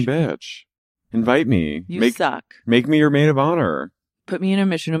a fucking bitch. Invite me. You suck. Make me your maid of honor. Put me in a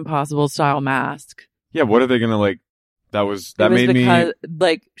Mission Impossible style mask. Yeah, what are they gonna like? That made me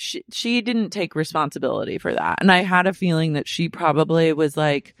like she didn't take responsibility for that, and I had a feeling that she probably was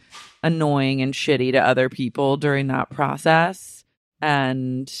like annoying and shitty to other people during that process,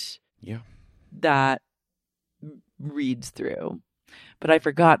 and yeah, that reads through. But I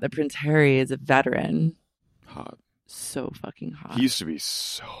forgot that Prince Harry is a veteran. Hot, so fucking hot. He used to be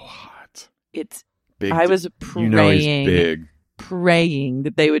so hot. It's big. I was praying. You know he's big. Praying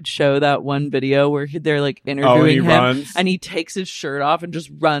that they would show that one video where they're like interviewing him runs. And he takes his shirt off and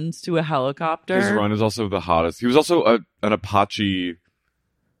just runs to a helicopter. His run is also the hottest. He was also an Apache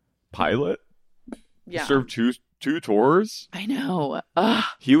pilot. Yeah, he served two tours. I know. Ugh.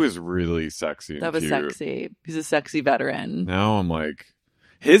 He was really sexy. That was cute. sexy. He's a sexy veteran. Now I'm like,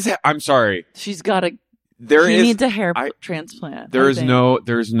 I'm sorry. She's got a. He needs a hair transplant. There's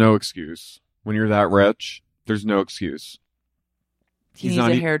no excuse when you're that rich. There's no excuse. He needs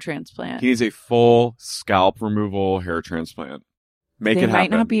a hair transplant. He needs a full scalp removal hair transplant. Make it happen. They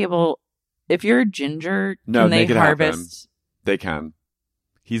might not be able. If you're a ginger, no, can they make it harvest? Happen. They can.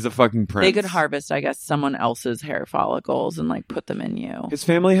 He's a fucking prince. They could harvest, I guess, someone else's hair follicles and like put them in you. His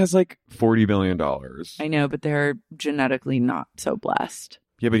family has like $40 billion. I know, but they're genetically not so blessed.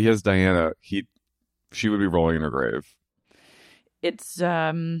 Yeah, but he has Diana. She would be rolling in her grave. It's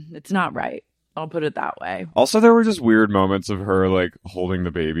not right. I'll put it that way. Also, there were just weird moments of her like holding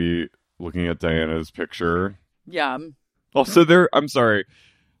the baby, looking at Diana's picture. Yeah. Also, I'm sorry.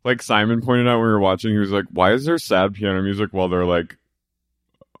 Like Simon pointed out when we were watching, he was like, "Why is there sad piano music while they're like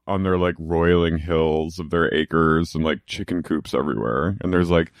on their like roiling hills of their acres and like chicken coops everywhere?" And there's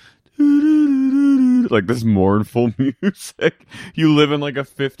like this mournful music. You live in like a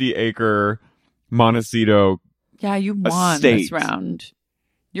 50-acre Montecito. Yeah, you won this round.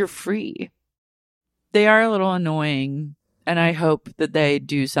 You're free. They are a little annoying, and I hope that they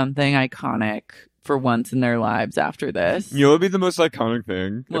do something iconic for once in their lives after this. You know, it would be the most iconic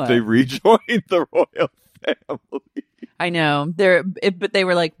thing what? If they rejoined the royal family. I know. But they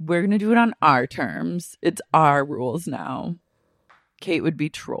were like, we're going to do it on our terms. It's our rules now. Kate would be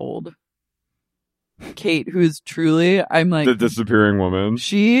trolled. Kate, who's truly, I'm like... The disappearing woman.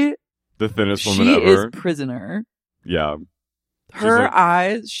 The thinnest woman ever. She is prisoner. Yeah. Her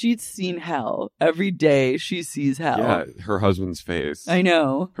eyes, she's seen hell. Every day she sees hell. Yeah, her husband's face. I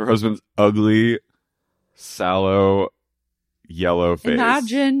know. Her husband's ugly, sallow, yellow face.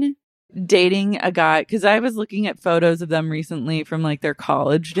 Imagine dating a guy, because I was looking at photos of them recently from like their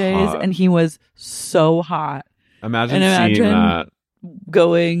college days, and he was so hot. Imagine seeing that.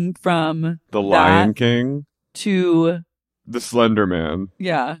 Going from The Lion King to The Slender Man.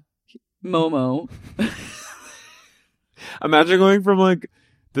 Yeah. Momo. Imagine going from like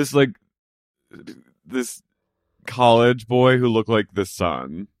this college boy who looked like the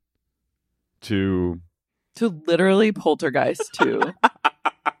sun to literally Poltergeist 2.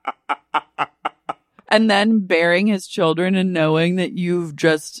 And then bearing his children and knowing that you've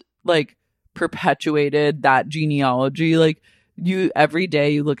just like perpetuated that genealogy. Like you, every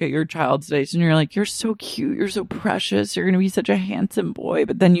day you look at your child's face and you're like, you're so cute. You're so precious. You're going to be such a handsome boy.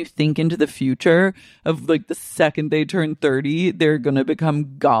 But then you think into the future of like the second they turn 30, they're going to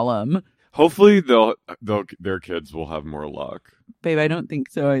become Gollum. Hopefully their kids will have more luck. Babe, I don't think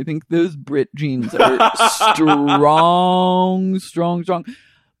so. I think those Brit genes are strong.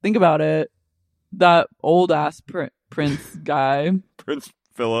 Think about it. That old ass Prince guy. Prince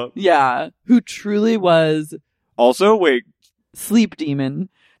Philip. Yeah. Who truly was. Also, wait. Sleep demon.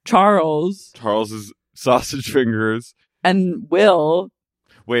 Charles. Charles's sausage fingers. And Will.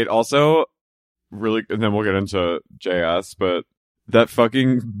 Wait, also, really, and then we'll get into JS, but that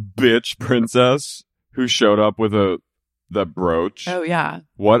fucking bitch princess who showed up with the brooch. Oh, yeah.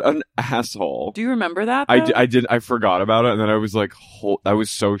 What an asshole. Do you remember that, though? I did. I forgot about it. And then I was like, I was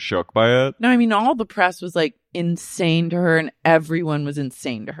so shook by it. No, I mean, all the press was like insane to her and everyone was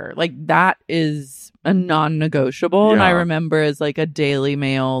insane to her. Like that is a non-negotiable. Yeah. And I remember as like a Daily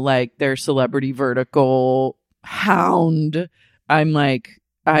Mail, like their celebrity vertical hound. I'm like,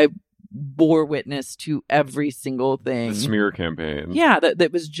 I bore witness to every single thing. The smear campaign. Yeah,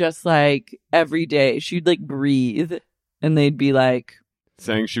 that was just like every day she'd like breathe and they'd be like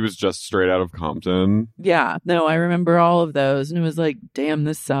saying she was just straight out of Compton. Yeah, no, I remember all of those and it was like, damn,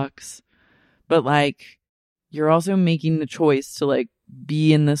 this sucks. But like you're also making the choice to like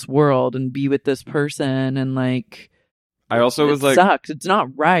be in this world and be with this person and like I also was like sucks. It's not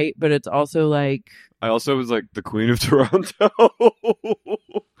right, but it's also like I also was like the Queen of Toronto.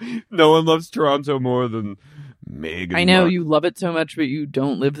 No one loves Toronto more than Meghan. I know you love it so much, but you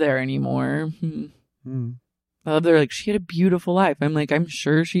don't live there anymore. They're like, she had a beautiful life. I'm like, I'm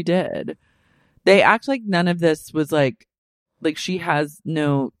sure she did. They act like none of this was like she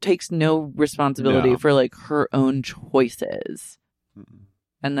takes no responsibility for like her own choices.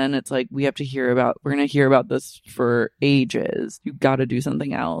 And then it's like, we're going to hear about this for ages. You got to do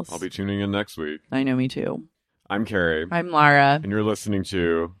something else. I'll be tuning in next week. I know, me too. I'm Carrie. I'm Lara. And you're listening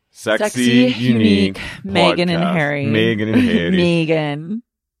to Sexy Unique Meghan and Podcast. Harry. Meghan and Harry.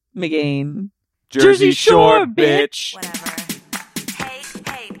 Meghan. Jersey Shore, bitch. Whatever.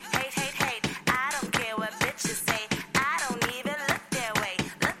 I don't care what bitches say. I don't even look their way.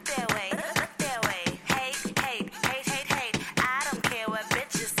 Look their way. Look their way. Hate. I don't care what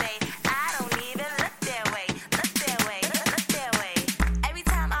bitches say. I don't even look their way. Look their way. Look their way. Every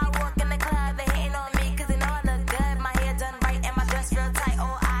time I walk in the club, they hating on me 'cause they know I look good. My hair done right and my dress real tight.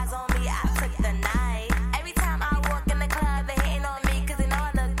 All eyes on me. I took the night. Every time I walk in the club, they hating on me 'cause they know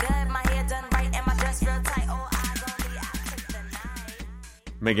I look good. My hair done right and my dress real tight. All eyes on me. I took the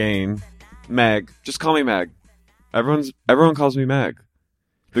night. Meghan. Meg. Just call me Meg. Everyone calls me Meg.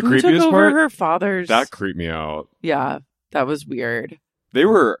 The Who creepiest took over part? her father's... That creeped me out. Yeah, that was weird. They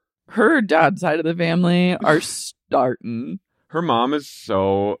were... Her dad's side of the family are starting. Her mom is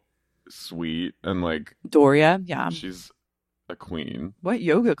so sweet and like... Doria, yeah. She's a queen. What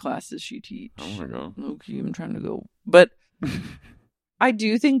yoga class does she teach? Oh my god. Okay, I'm trying to go. But I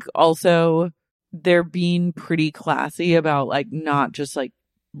do think also they're being pretty classy about like not just like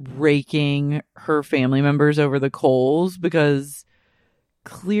raking her family members over the coals, because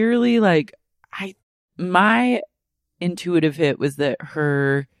clearly like my intuitive hit was that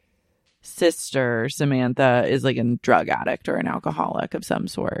her sister Samantha is like a drug addict or an alcoholic of some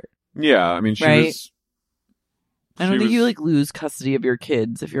sort. Yeah, I mean, she right? was... I don't think you like lose custody of your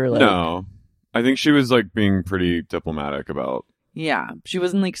kids if you're like... No. I think she was like being pretty diplomatic about... Yeah, she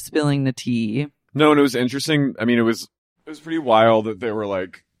wasn't like spilling the tea. No, and it was interesting. I mean, it was pretty wild that they were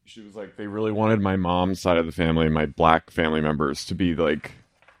like... She was like, they really wanted my mom's side of the family, my black family members, to be like...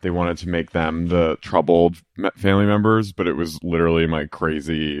 They wanted to make them the troubled family members, but it was literally my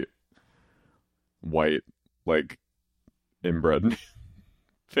crazy white, like, inbred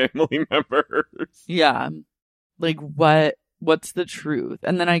family members. Yeah. Like, what's the truth?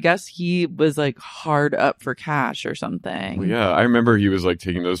 And then I guess he was, like, hard up for cash or something. Well, yeah, I remember he was, like,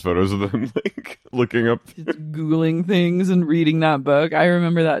 taking those photos of them, like, looking up. Googling things and reading that book. I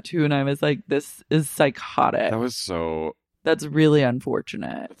remember that, too, and I was like, this is psychotic. That was so... That's really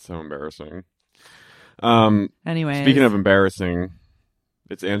unfortunate. That's so embarrassing. Anyway. Speaking of embarrassing,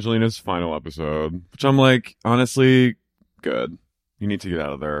 it's Angelina's final episode, which I'm like, honestly, good. You need to get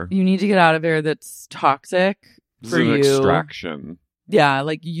out of there. You need to get out of there. That's toxic This for is an you. extraction. Yeah,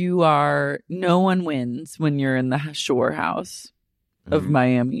 like you are, no one wins when you're in the shore house of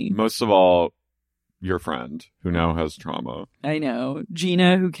Miami. Most of all, your friend who now has trauma. I know.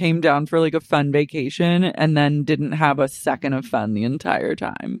 Gina, who came down for like a fun vacation and then didn't have a second of fun the entire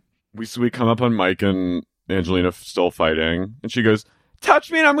time. we come up on Mike and Angelina still fighting, and she goes,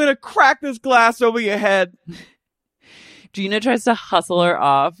 "Touch me and I'm going to crack this glass over your head." Gina tries to hustle her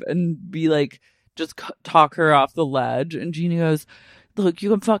off and be like, just talk her off the ledge. And Gina goes, "Look, you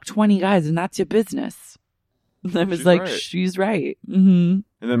can fuck 20 guys and that's your business." And I was She's like, right. she's right. Mm-hmm.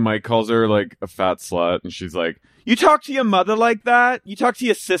 And then Mike calls her like a fat slut, and she's like, "You talk to your mother like that? You talk to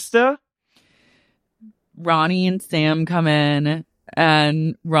your sister?" Ronnie and Sam come in,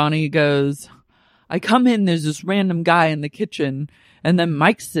 and Ronnie goes, "I come in, there's this random guy in the kitchen, and then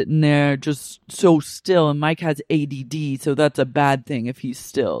Mike's sitting there just so still, and Mike has ADD, so that's a bad thing if he's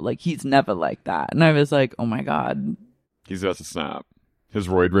still. Like, he's never like that." And I was like, oh my God. He's got to snap. His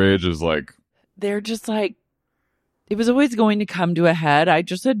roid rage is like... They're just like, it was always going to come to a head. I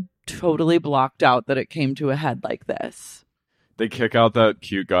just had totally blocked out that it came to a head like this. They kick out that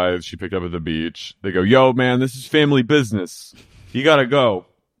cute guy she picked up at the beach. They go, "Yo, man, this is family business. You gotta go."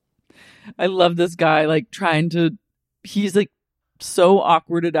 I love this guy, like, he's like so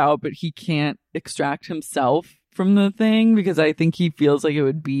awkwarded out, but he can't extract himself from the thing because I think he feels like it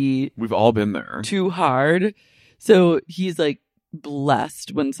would be... We've all been there. Too hard. So he's like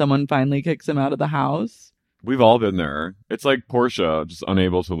blessed when someone finally kicks him out of the house. We've all been there. It's like Portia, just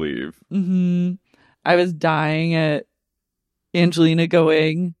unable to leave. Mm-hmm. I was dying at Angelina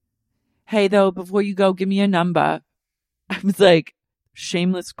going, "Hey, though, before you go, give me a number." I was like,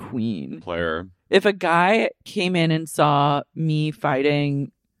 shameless queen. Player. If a guy came in and saw me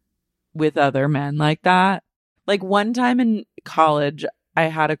fighting with other men like that, like one time in college, I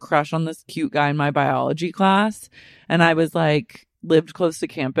had a crush on this cute guy in my biology class, and I was like, lived close to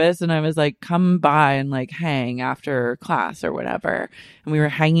campus, and I was like, come by and like hang after class or whatever. And we were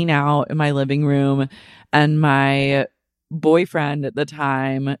hanging out in my living room, and my boyfriend at the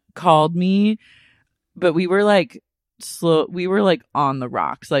time called me, but we were like on the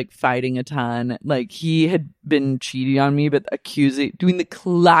rocks, like fighting a ton. Like he had been cheating on me, but doing the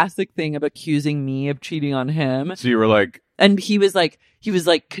classic thing of accusing me of cheating on him. So you were like, and he was like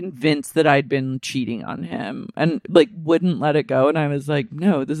convinced that I'd been cheating on him and like wouldn't let it go. And I was like,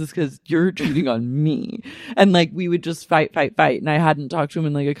 no, this is because you're cheating on me. And like we would just fight. And I hadn't talked to him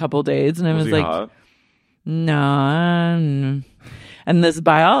in like a couple days, and I was like, hot? No. And this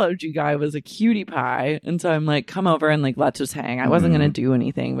biology guy was a cutie pie. And so I'm like, come over and like, let's just hang. I wasn't going to do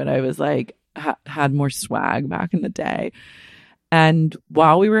anything, but I was like, had more swag back in the day. And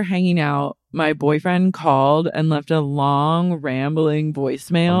while we were hanging out, my boyfriend called and left a long, rambling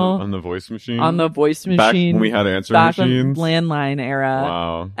voicemail. On the voice machine? On the voice machine. Back when we had answering back machines? Back landline era.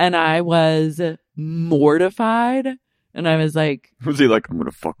 Wow. And I was mortified. And I was like... Was he like, "I'm going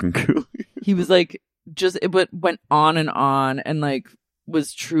to fucking kill you"? He was like... it went on and like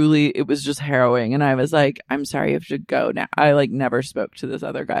it was just harrowing. And I was like, I'm sorry, you have to go now. I like never spoke to this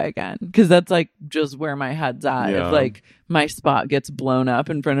other guy again, because that's like just where my head's at. Yeah. If like my spot gets blown up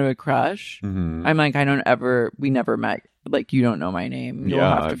in front of a crush, Mm-hmm. I'm like, we never met. Like, you don't know my name. You'll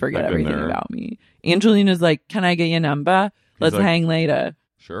have to forget I've been everything there. about me. Angelina's like, can I get your number? Let's like, hang later.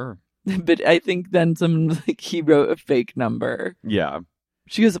 Sure. But I think then he wrote a fake number. Yeah.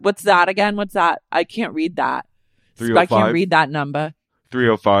 She goes, "What's that again? What's that? I can't read that. I 305? can't read that number."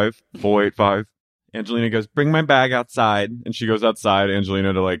 305-485. Angelina goes, "Bring my bag outside." And she goes outside,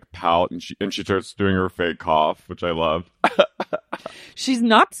 Angelina, to like pout, and she starts doing her fake cough, which I love. She's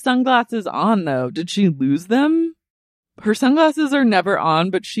not sunglasses on, though. Did she lose them? Her sunglasses are never on,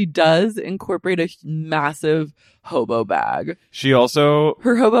 but she does incorporate a massive hobo bag. She also...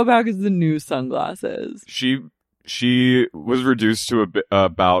 Her hobo bag is the new sunglasses. She was reduced to a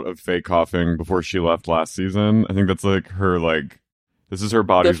bout of fake coughing before she left last season. I think that's like her, like, this is her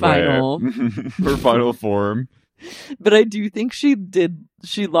body's final. way. Her final form. But I do think she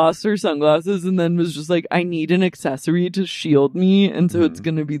lost her sunglasses and then was just like, I need an accessory to shield me. And so it's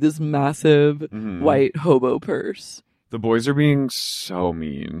going to be this massive white hobo purse. The boys are being so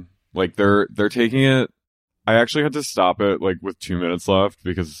mean. Like, they're taking it. I actually had to stop it, like, with 2 minutes left,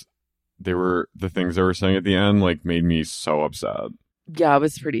 because the things they were saying at the end, like, made me so upset. Yeah, I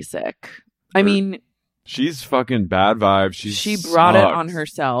was pretty sick. I mean, she's fucking bad vibes. She brought it on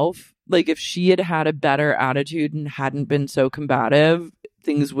herself. Like, if she had had a better attitude and hadn't been so combative,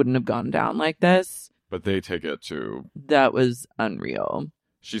 things wouldn't have gone down like this. But they take it too. That was unreal.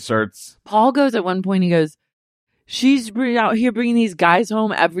 She starts... Paul goes at one point, he goes, "She's out here bringing these guys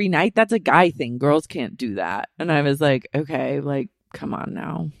home every night. That's a guy thing. Girls can't do that." And I was like, okay, like, come on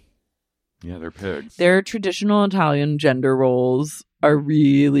now. Yeah, they're pigs. Their traditional Italian gender roles are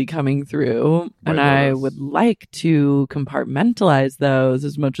really coming through. And I would like to compartmentalize those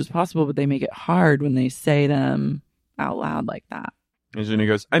as much as possible, but they make it hard when they say them out loud like that. Angelina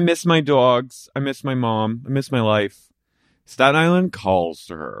goes, I miss my dogs. I miss my mom. I miss my life. Staten Island calls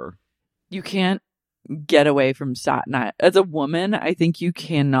to her. You can't get away from Staten Island. As a woman, I think you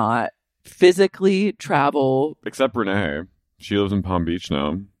cannot physically travel. Except Renee. She lives in Palm Beach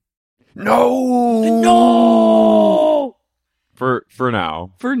now. No! For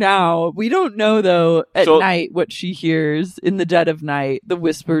now. For now. We don't know, though, at So- night what she hears in the dead of night. The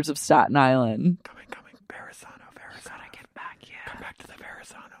whispers of Staten Island. Coming. Verrazano. Gotta get back, yeah. Come back to the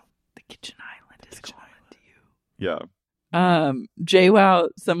Verrazano. The kitchen island is calling to you. Yeah. JWoww,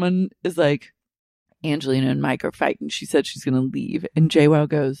 someone is like, Angelina and Mike are fighting. She said she's going to leave. And JWoww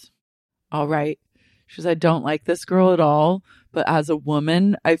goes, all right. She says, I don't like this girl at all. But as a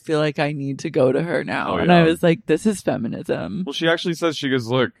woman, I feel like I need to go to her now. Oh, And yeah. I was like, this is feminism. Well, she actually says, she goes,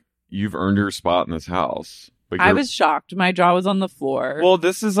 look, you've earned your spot in this house. Like, I you're- was shocked. My jaw was on the floor. Well,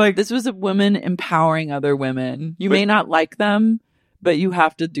 this is like... This was a woman empowering other women. You But- may not like them, but you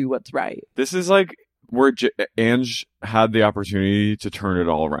have to do what's right. This is like where Ange had the opportunity to turn it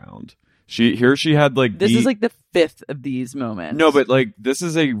all around. She had like This is like the fifth of these moments. No, but like this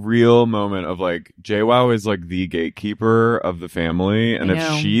is a real moment of like JWoww is like the gatekeeper of the family, and I if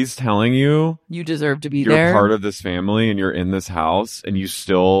know. she's telling you You deserve to be you're there. part of this family and you're in this house and you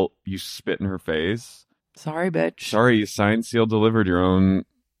spit in her face. Sorry, bitch. Sorry, you signed, sealed, delivered your own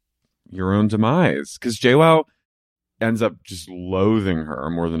demise. Because JWoww ends up just loathing her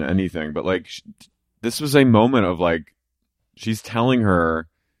more than anything. But like, this was a moment of like, she's telling her,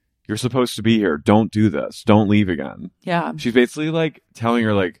 you're supposed to be here. Don't do this. Don't leave again. Yeah. She's basically like telling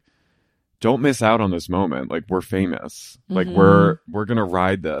her like, don't miss out on this moment. Like, we're famous. Like, we're gonna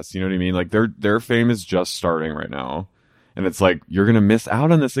ride this. You know what I mean? Like, their fame is just starting right now, and it's like you're gonna miss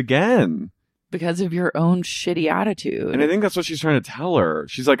out on this again. Because of your own shitty attitude. And I think that's what she's trying to tell her.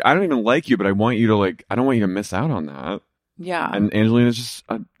 She's like, I don't even like you, but I want you to like, I don't want you to miss out on that. Yeah. And Angelina's just,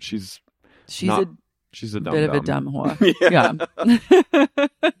 she's a dumb bit of a dumb whore. Yeah.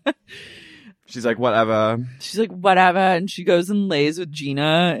 She's like, whatever. She's like, whatever. And she goes and lays with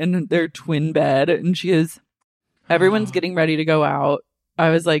Gina in their twin bed. And she is, everyone's getting ready to go out.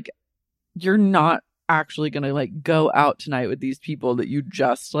 I was like, you're not actually going to like go out tonight with these people that you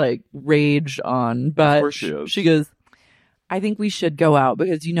just like raged on. But Of course she is. she goes, I think we should go out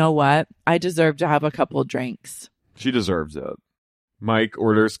because you know what? I deserve to have a couple drinks. She deserves it. Mike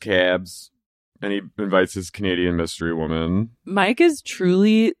orders cabs and he invites his Canadian mystery woman. Mike is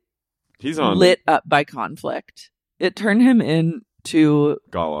truly He's on lit up by conflict. It turned him into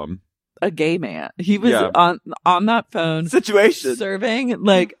Gollum. a gay man. He was Yeah. on that phone Situation. serving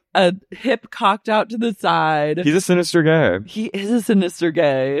like a hip cocked out to the side. He's a sinister guy. He is a sinister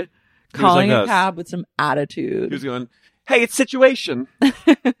gay. He was Calling like a this. cab with some attitude. He was going, hey, it's Situation.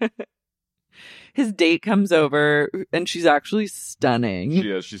 His date comes over and she's actually stunning. She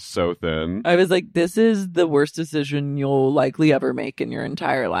is. She's so thin. I was like, this is the worst decision you'll likely ever make in your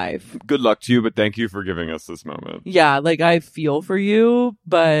entire life. Good luck to you, but thank you for giving us this moment. Yeah, like I feel for you,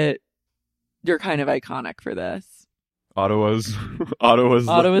 but you're kind of iconic for this. Ottawa's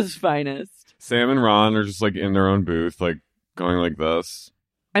finest. Sam and Ron are just like in their own booth, like going like this.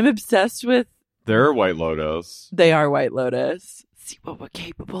 I'm obsessed with They're White Lotus. They Are White Lotus. See what we're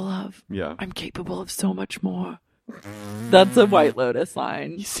capable of. Yeah. I'm capable of so much more. That's a White Lotus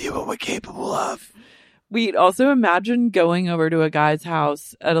line. You see what we're capable of. We'd also imagine going over to a guy's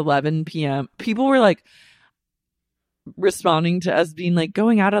house at 11 p.m. People were like responding to us being like,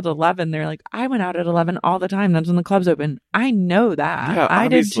 going out at 11. They're like, I went out at 11 all the time. That's when the club's open. I know that. Yeah, I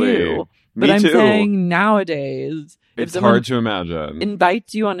did obviously. too. Me But I'm too. saying nowadays, if It's someone hard to imagine.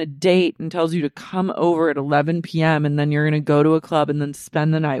 invites you on a date and tells you to come over at 11 p.m. and then you're going to go to a club and then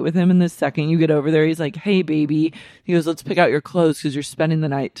spend the night with him. And the second you get over there, he's like, hey, baby. He goes, let's pick out your clothes because you're spending the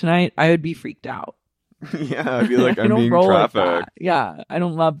night tonight. I would be freaked out. Yeah, I'd be like, I I'm don't being roll like trafficked. that. Yeah, I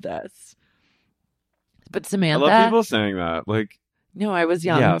don't love this. But I Samantha, love people saying that. Like, no, I was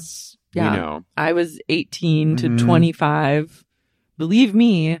young. yes, Yeah. we know. I was 18 to Mhm. 25. Believe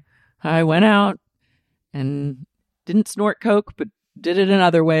me, I went out and didn't snort coke, but did it in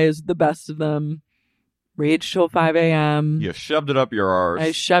other ways, the best of them. Raged till 5 a.m. You shoved it up your arse.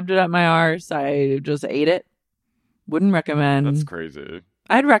 I shoved it up my arse. I just ate it. Wouldn't recommend. That's crazy.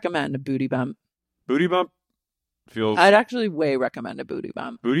 I'd recommend a booty bump. Booty bump feels. I'd actually way recommend a booty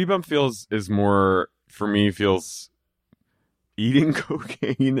bump. Booty bump is more, for me, feels eating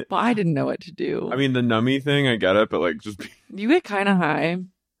cocaine. Well, I didn't know what to do. I mean, the nummy thing, I get it, but like just. You get kind of high.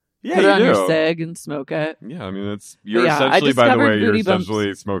 Yeah, Put it you on do. your cig and smoke it. Yeah, I mean, you're yeah, I essentially, by the discovered way, you're booty bumps.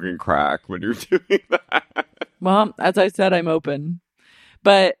 essentially smoking crack when you're doing that. Well, as I said, I'm open.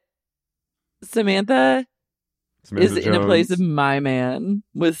 But Samantha Samantha is in a place Jones. of my man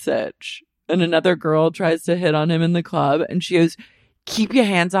with Sitch. And another girl tries to hit on him in the club, and she goes, keep your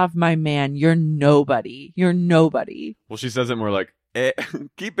hands off my man. You're nobody. You're nobody. Well, she says it more like,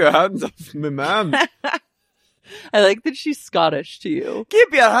 keep your hands off me, man. I like that she's Scottish to you.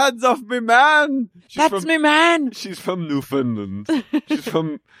 Keep your hands off me, man. That's me, man. She's from Newfoundland. She's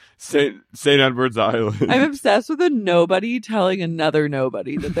from St. Edward's Island. I'm obsessed with a nobody telling another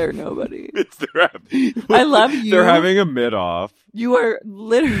nobody that they're nobody. I love you. They're having a mid-off. You are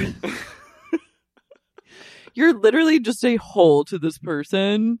literally... You're literally just a hole to this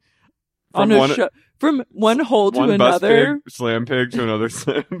person From on a one- show. From one hole to One bus another. pig, slam pig to another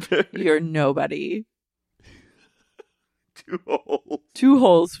slam pig. You're nobody. 2 holes. 2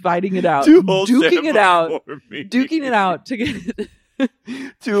 holes fighting it out. 2 holes Duking stand it out. before me. Duking it out to get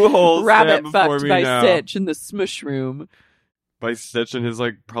 2 holes rabbit stand before fucked me by now. Sitch in the smush room. By Stitch and his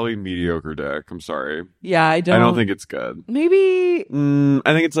like probably mediocre dick. I'm sorry. Yeah, I I don't think it's good. Maybe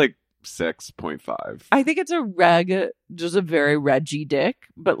I think it's like 6.5. I think it's just a very Reggie dick,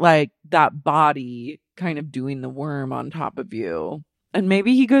 but like that body kind of doing the worm on top of you. And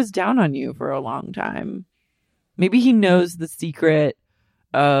maybe he goes down on you for a long time. Maybe he knows the secret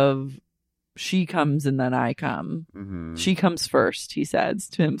of she comes and then I come. Mm-hmm. She comes first, he says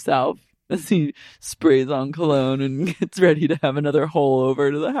to himself as he sprays on cologne and gets ready to have another hole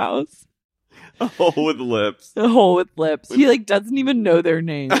over to the house. A hole with lips. A hole with lips. He like doesn't even know their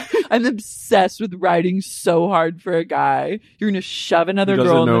names. I'm obsessed with writing so hard for a guy. You're going to shove another He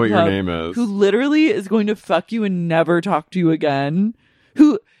doesn't girl in know the what your club name is. who literally is going to fuck you and never talk to you again.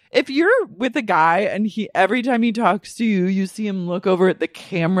 Who, if you're with a guy and he every time he talks to you, you see him look over at the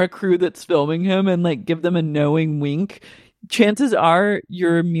camera crew that's filming him and like give them a knowing wink, chances are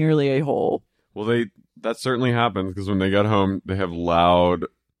you're merely a hole. Well, that certainly happens because when they get home, they have loud.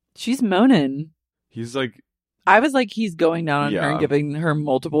 She's moaning. He's like, I was like, he's going down on her Yeah. and giving her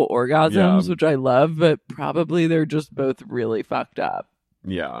multiple orgasms, Yeah. which I love, but probably they're just both really fucked up.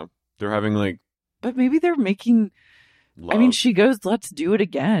 yeah, they're having like. But maybe they're making. Love. I mean, she goes, let's do it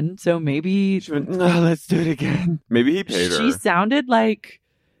again. So maybe. She went, no, let's do it again. Maybe he paid her. She sounded like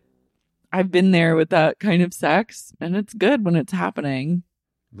I've been there with that kind of sex, and it's good when it's happening.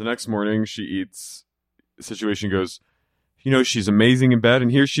 The next morning, she eats. The situation goes, she's amazing in bed, and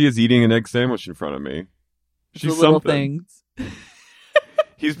here she is eating an egg sandwich in front of me. She's The little something. things.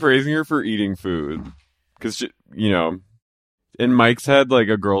 He's praising her for eating food. Because, in Mike's head, like,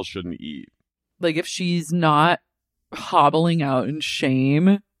 a girl shouldn't eat. Like, if she's not hobbling out in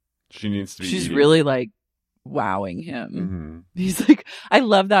shame, She needs to be she's eating. really, like, wowing him. Mm-hmm. He's like, I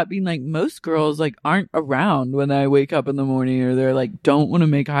love that being like, most girls like aren't around when I wake up in the morning, or they're like, don't want to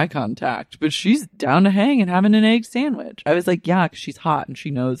make eye contact, but she's down to hang and having an egg sandwich. I was like, yeah, 'cause she's hot and she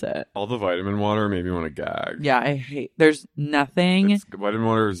knows it. All the vitamin water made me want to gag. Yeah, I hate, there's nothing. Vitamin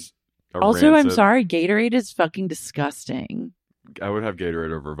water is Also, I'm rancid. sorry, Gatorade is fucking disgusting. I would have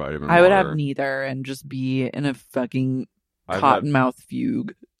Gatorade over vitamin I would water. have neither and just be in a fucking I've cottonmouth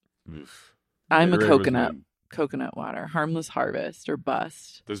fugue. Oof. I'm a Gatorade was coconut. good. Coconut water. Harmless harvest or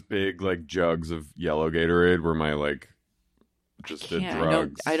bust. Those big, like, jugs of yellow Gatorade were my, like, just did Yeah,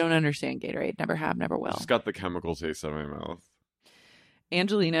 drugs. I don't understand Gatorade. Never have, never will. Just got the chemical taste out of my mouth.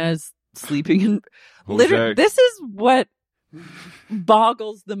 Angelina is sleeping in. Jose. Literally, this is what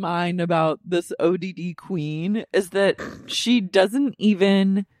boggles the mind about this ODD queen is that she doesn't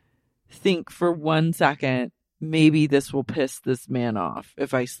even think for 1 second, maybe this will piss this man off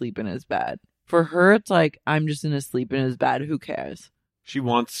if I sleep in his bed. For her, it's like, I'm just going to sleep in his bed. Who cares? She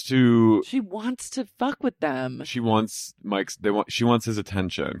wants to. She wants to fuck with them. She wants Mike's. She wants his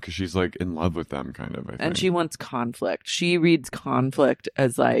attention because she's like in love with them, kind of. I think. And she wants conflict. She reads conflict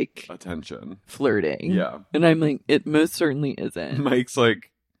as like attention, flirting. Yeah. And I'm like, it most certainly isn't. Mike's like,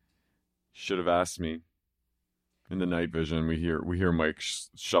 should have asked me. In the night vision, we hear Mike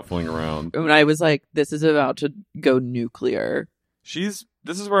shuffling around. And I was like, this is about to go nuclear.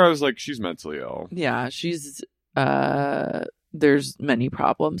 This is where I was like, she's mentally ill. Yeah, she's there's many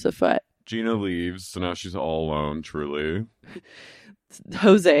problems afoot. Gina leaves, so now she's all alone, truly.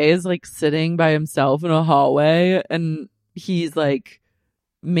 Jose is like sitting by himself in a hallway, and he's like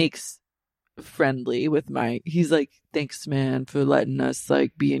makes friendly with Mike. He's like, thanks man for letting us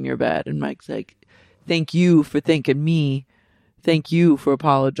like be in your bed. And Mike's like, thank you for thanking me. Thank you for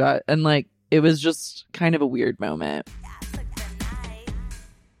apologizing. And like, it was just kind of a weird moment.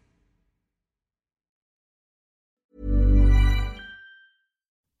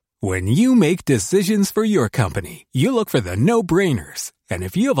 When you make decisions for your company, you look for the no-brainers. And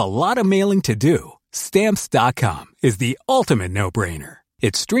if you have a lot of mailing to do, Stamps.com is the ultimate no-brainer.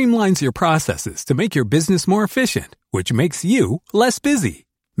 It streamlines your processes to make your business more efficient, which makes you less busy.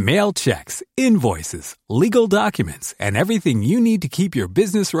 Mail checks, invoices, legal documents, and everything you need to keep your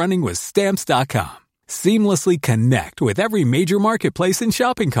business running with Stamps.com. Seamlessly connect with every major marketplace and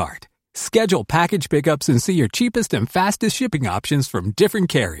shopping cart. Schedule package pickups and see your cheapest and fastest shipping options from different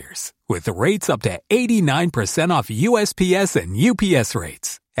carriers, with rates up to 89% off USPS and UPS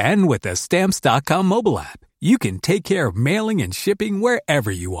rates. And with the Stamps.com mobile app, you can take care of mailing and shipping wherever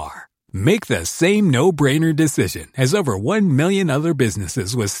you are. Make the same no-brainer decision as over 1 million other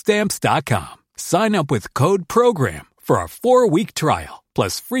businesses with Stamps.com. Sign up with code PROGRAM for a 4-week trial,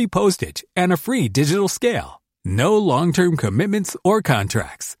 plus free postage and a free digital scale. No long-term commitments or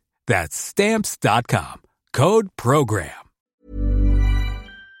contracts. That's Stamps.com. Code PROGRAM.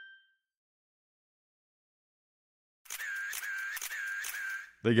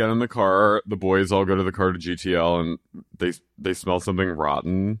 They get in the car. The boys all go to the car to GTL, and they smell something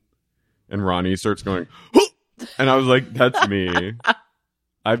rotten. And Ronnie starts going, and I was like, "That's me."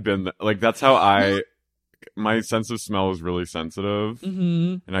 I've been like, that's how my sense of smell is really sensitive,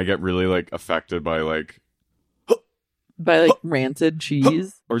 and I get really like affected by like rancid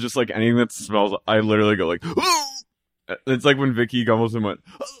cheese or just like anything that smells. I literally go like, it's like when Vicky Gumbelson went,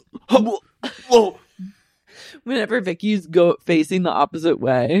 whoa. Whenever Vicky's facing the opposite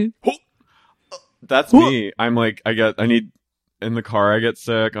way. That's me. I'm like, I need, in the car I get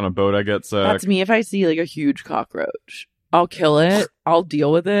sick, on a boat I get sick. That's me if I see like a huge cockroach. I'll kill it, I'll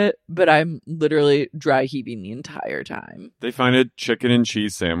deal with it, but I'm literally dry heaving the entire time. They find a chicken and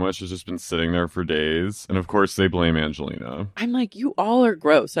cheese sandwich has just been sitting there for days, and of course they blame Angelina. I'm like, you all are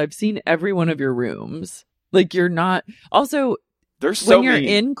gross. I've seen every one of your rooms. Like, you're not. Also, when you're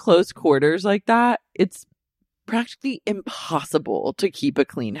in close quarters like that, it's practically impossible to keep a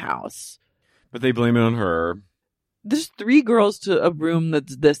clean house. But they blame it on her. There's 3 girls to a room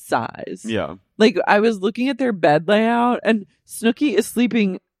that's this size. Yeah. Like, I was looking at their bed layout, and Snooki is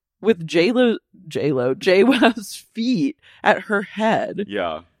sleeping with J-Lo's feet at her head.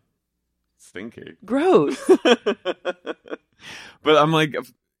 Yeah. Stinky. Gross. But I'm like,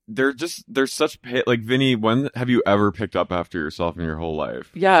 they're such like, Vinny, when have you ever picked up after yourself in your whole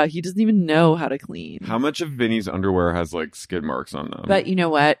life? Yeah, he doesn't even know how to clean. How much of Vinny's underwear has like skid marks on them? But you know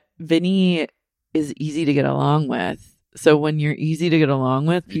what? Vinny is easy to get along with. So when you're easy to get along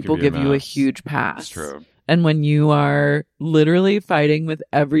with, people give you a huge pass. That's true. And when you are literally fighting with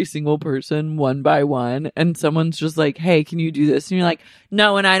every single person one by one, and someone's just like, hey, can you do this? And you're like,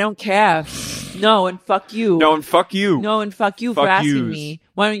 no, and I don't care. No, and fuck you. No, and fuck you. No, and fuck you for asking me.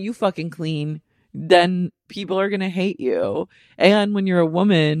 Why don't you fucking clean? Then people are going to hate you. And when you're a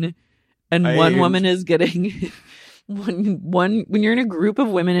woman and one woman is getting... when you're in a group of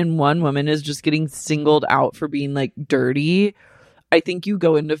women and one woman is just getting singled out for being like dirty, I think you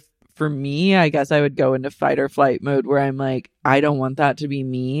go into, for me, I guess I would go into fight or flight mode where I'm like, I don't want that to be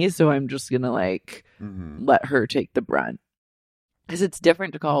me, so I'm just gonna like let her take the brunt. Because it's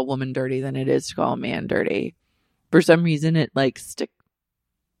different to call a woman dirty than it is to call a man dirty. For some reason, it like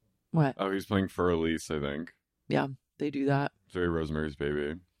What? Oh, he's playing for Elise, I think. Yeah, they do that. It's very Rosemary's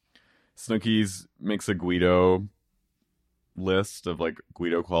Baby. Snooki's makes a Guido list of like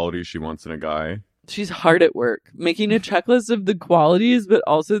Guido qualities she wants in a guy. She's hard at work making a checklist of the qualities, but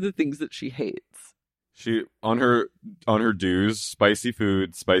also the things that she hates. She on her dues: spicy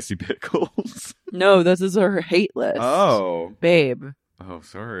food, spicy pickles. No, this is her hate list. Oh, babe. Oh,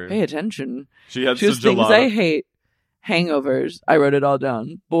 sorry. Pay attention. She has things I hate: hangovers. I wrote it all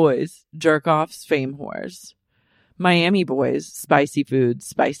down. Boys, jerk offs, fame whores. Miami boys, spicy food,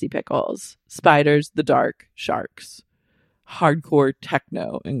 spicy pickles. Spiders, the dark, sharks. Hardcore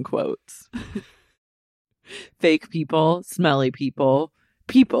techno, in quotes. Fake people, smelly people,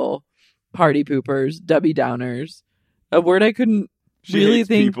 party poopers, Debbie Downers. A word I couldn't really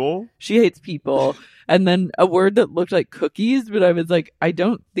think. People? She hates people. And then a word that looked like cookies, but I was like, I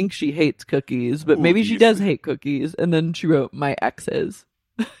don't think she hates cookies, but maybe she does hate cookies. And then she wrote, my exes.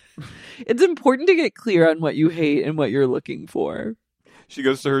 It's important to get clear on what you hate and what you're looking for. She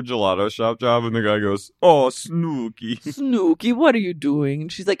goes to her gelato shop job, and the guy goes, oh, Snooki. Snooki, what are you doing?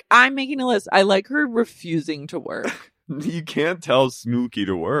 And she's like, I'm making a list. I like her refusing to work. You can't tell Snooki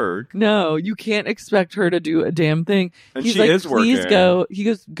to work. No, you can't expect her to do a damn thing. And He's she like, is working. Please go. He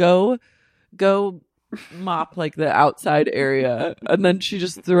goes, go mop like the outside area. And then she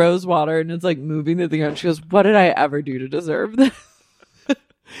just throws water and it's like moving the thing around. She goes, what did I ever do to deserve this?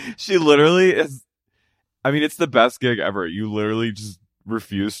 She literally is. I mean, it's the best gig ever. You literally just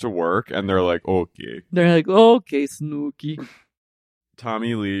refuse to work, and they're like, okay. They're like, okay, Snooki.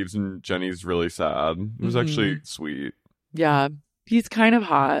 Tommy leaves, and Jenny's really sad. It was actually sweet. Yeah. He's kind of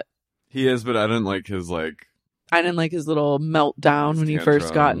hot. He is, but I didn't like his little meltdown when he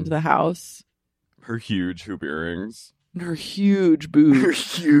first got into the house. Her huge hoop earrings. And her huge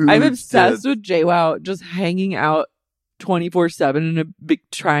boobs. I'm obsessed with JWoww just hanging out 24/7 in a big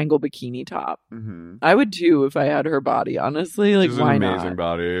triangle bikini top. Mm-hmm. I would too if I had her body, honestly. Like, She's why an not? amazing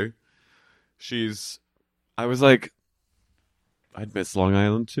body. I was like, I'd miss Long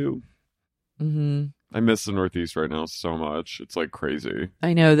Island too. Mm-hmm. I miss the Northeast right now so much. It's like crazy.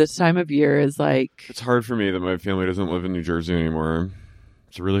 I know this time of year is like... It's hard for me that my family doesn't live in New Jersey anymore.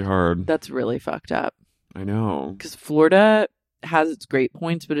 It's really hard. That's really fucked up. I know. Because Florida has its great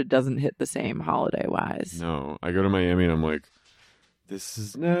points, but it doesn't hit the same holiday-wise. No. I go to Miami and I'm like, this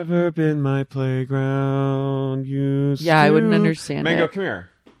has never been my playground. I wouldn't understand Mango, it. come here.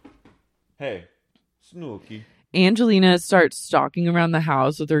 Hey, Snooky. Angelina starts stalking around the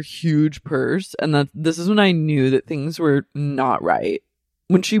house with her huge purse, and this is when I knew that things were not right.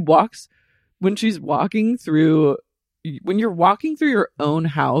 When you're walking through your own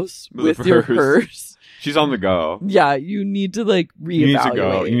house with your purse, she's on the go. Yeah, you need to like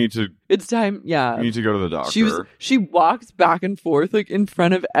reevaluate. You need to. It's time. Yeah, you need to go to the doctor. She walks back and forth like in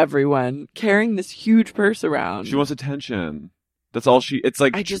front of everyone, carrying this huge purse around. She wants attention. That's all it's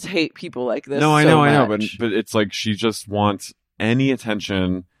like. I just hate people like this. No, I so know, much. but it's like she just wants any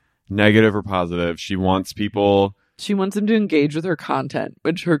attention, negative or positive. She wants people. She wants them to engage with her content,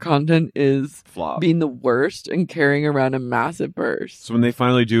 which her content is flop, being the worst and carrying around a massive purse. So when they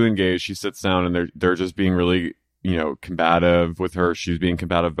finally do engage, she sits down and they're just being really, combative with her. She's being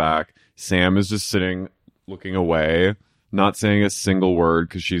combative back. Sam is just sitting, looking away, not saying a single word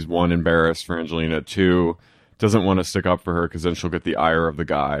because she's, one, embarrassed for Angelina, two, doesn't want to stick up for her because then she'll get the ire of the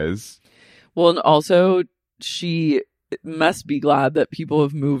guys. Well, and also she must be glad that people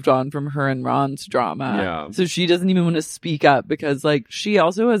have moved on from her and Ron's drama. Yeah. So she doesn't even want to speak up because like she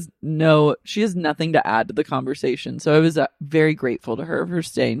also has nothing to add to the conversation. So I was very grateful to her for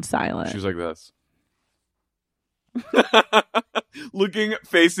staying silent. She's like this.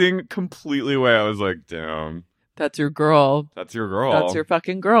 Facing completely away. I was like, damn. That's your girl. That's your girl. That's your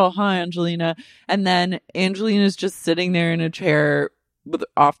fucking girl, huh, Angelina? And then Angelina's just sitting there in a chair with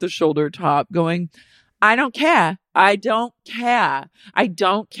off the shoulder top going, I don't care. I don't care. I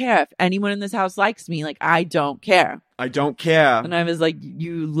don't care if anyone in this house likes me. Like, I don't care. I don't care. And I was like,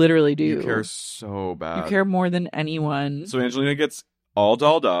 you literally do. You care so bad. You care more than anyone. So Angelina gets all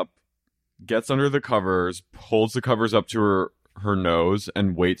dolled up, gets under the covers, holds the covers up to her nose,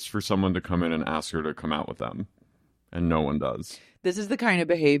 and waits for someone to come in and ask her to come out with them. And no one does. This is the kind of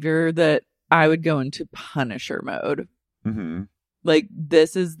behavior that I would go into Punisher mode. Mm-hmm. Like,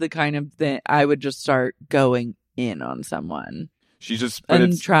 this is the kind of thing I would just start going in on someone. She just...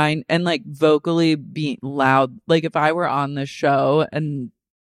 And trying, and like vocally being loud. Like, if I were on the show and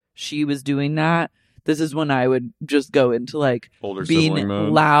she was doing that, this is when I would just go into like older being sibling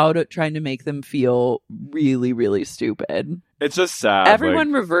mode. Loud, trying to make them feel really, really stupid. It's just sad.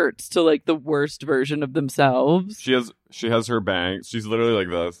 Everyone reverts to like the worst version of themselves. She has her bangs. She's literally like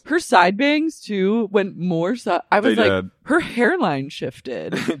this. Her side bangs too went more. I was They like, did. her hairline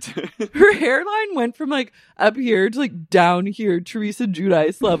shifted. Her hairline went from like up here to like down here, Teresa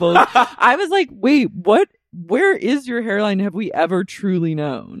Giudice level. I was like, wait, what? Where is your hairline? Have we ever truly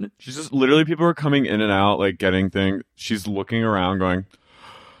known? She's just literally, people are coming in and out, like getting things. She's looking around going,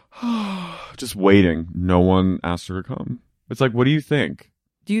 just waiting. No one asked her to come. It's like, what do you think?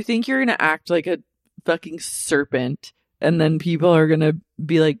 Do you think you're going to act like a fucking serpent and then people are going to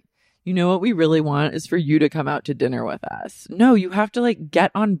be like, you know what we really want is for you to come out to dinner with us? No, you have to like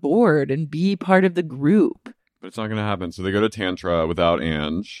get on board and be part of the group. But it's not going to happen. So they go to Tantra without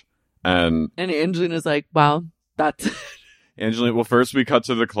Ange. And Angelina's like, well, that's Angelina, well, first we cut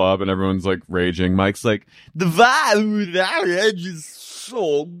to the club and everyone's like raging. Mike's like, the vibe without Ange is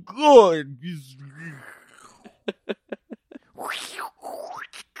so good.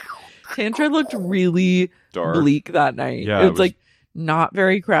 Tantra looked really dark, bleak that night. Yeah, it was like not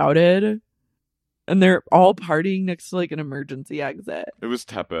very crowded. And they're all partying next to like an emergency exit. It was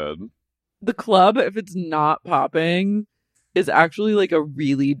tepid. The club, if it's not popping, is actually like a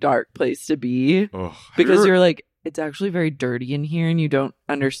really dark place to be. Ugh. Because you're like, it's actually very dirty in here and you don't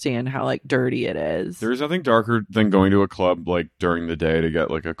understand how like dirty it is. There's nothing darker than going to a club like during the day to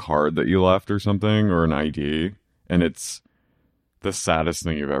get like a card that you left or something or an ID. And it's the saddest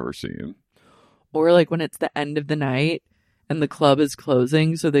thing you've ever seen. Or like when it's the end of the night and the club is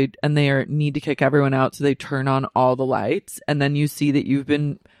closing, so they need to kick everyone out, so they turn on all the lights and then you see that you've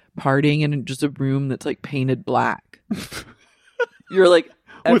been partying in just a room that's like painted black. You're like,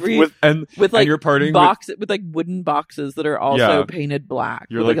 and like you're partying with like wooden boxes that are also painted black.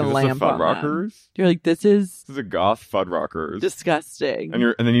 You're with like, a is lamp this a on them. Fuddruckers? You're like, this is a goth Fuddruckers. Disgusting.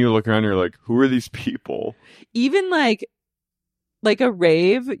 And then you look around and you're like, who are these people? Even like a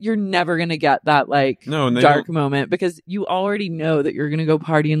rave, you're never gonna get that dark moment because you already know that you're gonna go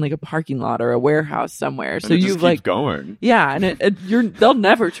party in like a parking lot or a warehouse somewhere. So you keep going. Yeah, and they'll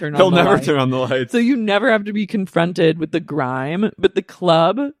never turn on. They'll never turn on the lights. So you never have to be confronted with the grime. But the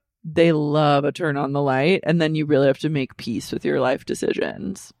club, they love a turn on the light, and then you really have to make peace with your life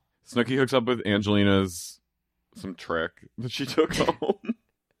decisions. Snooki hooks up with Angelina's some trick that she took home.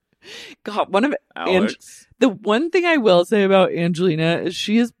 God, Alex. The one thing I will say about Angelina is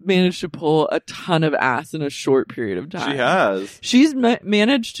she has managed to pull a ton of ass in a short period of time. She has. She's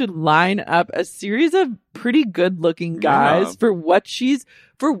managed to line up a series of pretty good-looking guys for what she's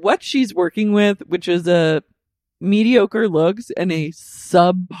working with, which is a mediocre looks and a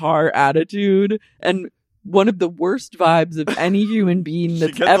subpar attitude and one of the worst vibes of any human being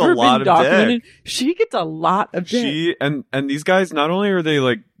that's ever been documented. She gets a lot of dick. And these guys, not only are they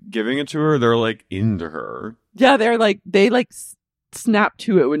like giving it to her, they're like into her. Yeah, they snap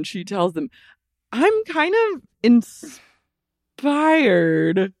to it when she tells them, I'm kind of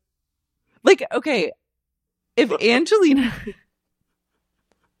inspired. Like, okay, if Angelina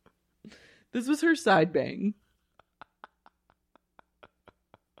this was her side bang.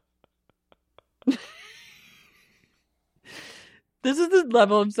 This is the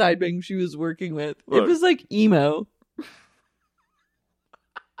level of side bang she was working with. Look. It was like emo.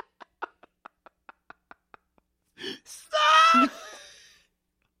 Stop!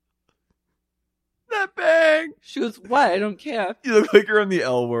 That bang! She goes, what? I don't care. You look like you're on the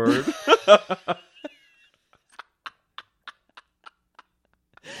L word.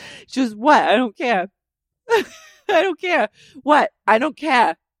 She goes, what? I don't care. I don't care. What? I don't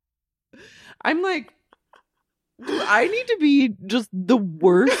care. I'm like, I need to be just the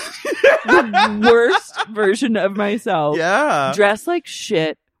worst version of myself. Yeah. Dress like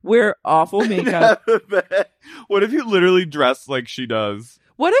shit. Wear awful makeup. What if you literally dress like she does?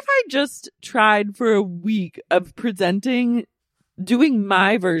 What if I just tried for a week of doing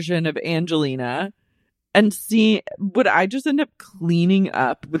my version of Angelina and see, would I just end up cleaning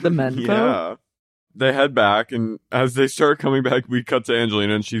up with the men folk? Yeah. They head back, and as they start coming back, we cut to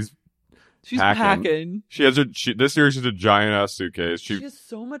Angelina, and she's packing. She has this year she's a giant ass suitcase. She has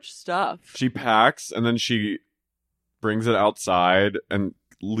so much stuff. She packs and then she brings it outside and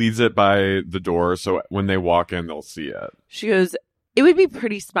leaves it by the door so when they walk in they'll see it. She goes, it would be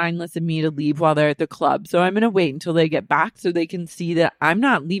pretty spineless of me to leave while they're at the club, so I'm going to wait until they get back so they can see that I'm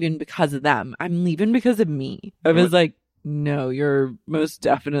not leaving because of them. I'm leaving because of me. I was like, no, you're most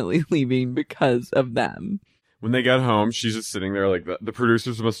definitely leaving because of them. When they get home, she's just sitting there like the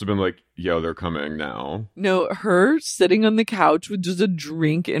producers must have been like, yo, they're coming now. No, her sitting on the couch with just a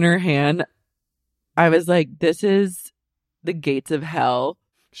drink in her hand. I was like, this is the gates of hell.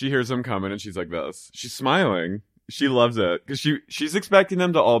 She hears them coming and she's like this. She's smiling. She loves it because she's expecting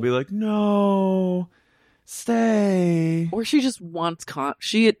them to all be like, no, stay. Or she just wants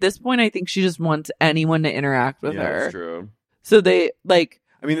at this point, I think she just wants anyone to interact with her. Yeah, that's true. So they like.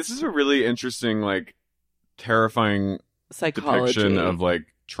 I mean, this is a really interesting, like, terrifying psychology depiction of like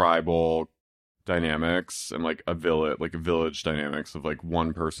tribal dynamics and like a village dynamics of like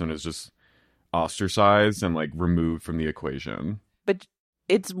one person is just ostracized and like removed from the equation. But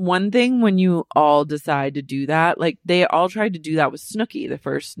it's one thing when you all decide to do that. Like they all tried to do that with Snooki the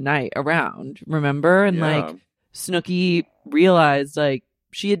first night around, remember? And like Snooki realized like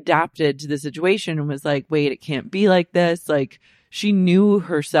she adapted to the situation and was like, wait, it can't be like this. Like she knew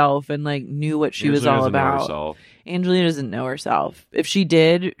herself and like knew what she was all about. Angelina doesn't know herself. If she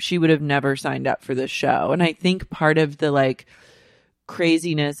did, she would have never signed up for this show. And I think part of the like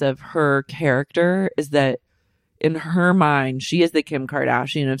craziness of her character is that in her mind, she is the Kim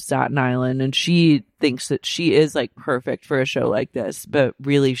Kardashian of Staten Island, and she thinks that she is like perfect for a show like this, but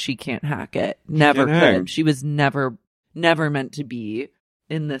really she can't hack it. Never could. She was never meant to be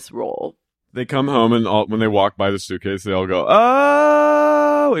in this role. They come home and when they walk by the suitcase, they all go,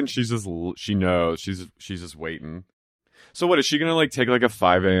 "Oh!" And she knows she's just waiting. So what is she gonna like take like a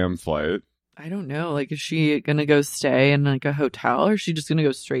 5 a.m. flight? I don't know. Like, is she gonna go stay in like a hotel, or is she just gonna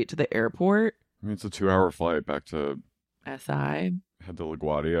go straight to the airport? I mean, it's a 2-hour flight back to SI. Head to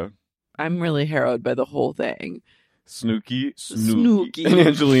LaGuardia. I'm really harrowed by the whole thing. Snooki and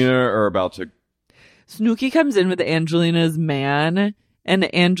Angelina are about to. Snooki comes in with Angelina's man,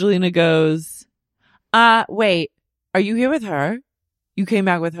 and Angelina goes, wait, are you here with her? You came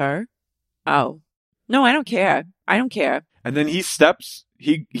back with her? Oh. No, I don't care. I don't care. And then he steps,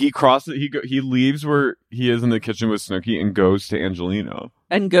 he crosses, he leaves where he is in the kitchen with Snooki and goes to Angelina.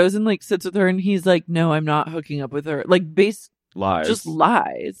 And goes and like sits with her, and he's like, no, I'm not hooking up with her. Like, Lies. Just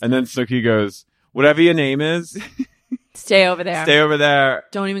lies. And then Snooki goes, whatever your name is, stay over there. Stay over there.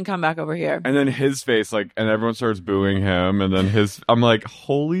 Don't even come back over here. And then his face, like, and everyone starts booing him. And then I'm like,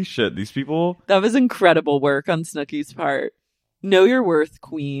 holy shit, these people. That was incredible work on Snooki's part. Know your worth,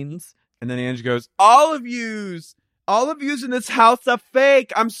 queens. And then Angie goes, all of yous in this house are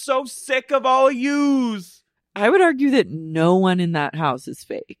fake. I'm so sick of all yous. I would argue that no one in that house is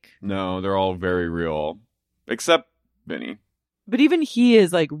fake. No, they're all very real. Except Vinny. But even he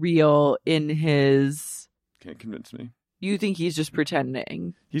is like real in his... Can't convince me. You think he's just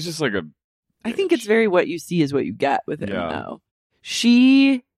pretending. He's just like a... I think it's very what you see is what you get with him, though.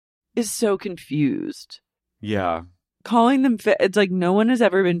 She is so confused. Yeah. Calling them it's like no one has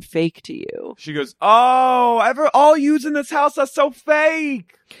ever been fake to you. She goes, all yous in this house are so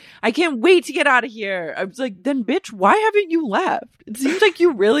fake. I can't wait to get out of here. I was like, then bitch, why haven't you left? It seems like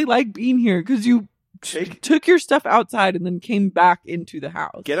you really like being here because you took your stuff outside and then came back into the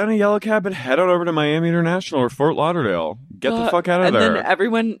house. Get on a yellow cab and head on over to Miami International or Fort Lauderdale. Get the fuck out of there. And then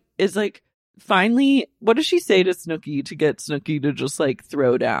everyone is like, finally, what does she say to Snooki to get Snooki to just like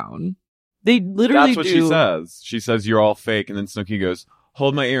throw down? They literally That's what she says. She says, you're all fake. And then Snooki goes,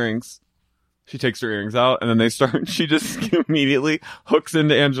 hold my earrings. She takes her earrings out and then she just immediately hooks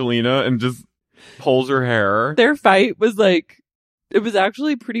into Angelina and just pulls her hair. Their fight was like, it was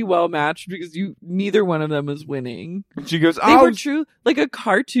actually pretty well matched because neither one of them was winning. And she goes, They were true, like a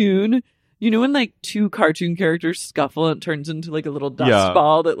cartoon. You know when like two cartoon characters scuffle and it turns into like a little dust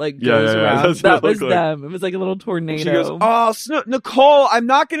ball that like goes around? That was them. It was like a little tornado. And she goes, Nicole, I'm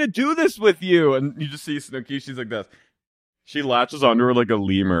not going to do this with you. And you just see Snooki. She's like this. She latches onto her like a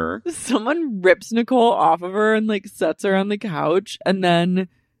lemur. Someone rips Nicole off of her and like sets her on the couch. And then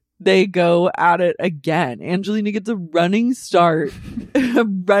they go at it again. Angelina gets a running start. Like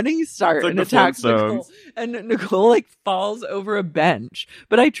and attacks Nicole. And Nicole like falls over a bench.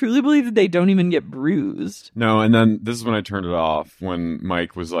 But I truly believe that they don't even get bruised. No, and then this is when I turned it off. When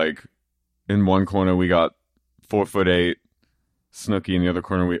Mike was like, in one corner we got 4'8" Snooki, in the other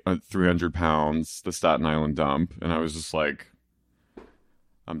corner we 300 pounds, the Staten Island dump. And I was just like,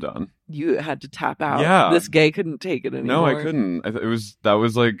 I'm done. You had to tap out. Yeah. This gay couldn't take it anymore. No, I couldn't. That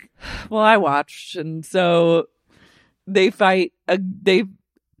was like... Well, I watched, and so they fight. They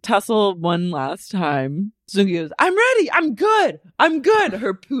tussle one last time. Snooki goes, I'm ready. I'm good.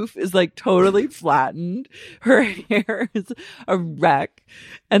 Her poof is like totally flattened. Her hair is a wreck.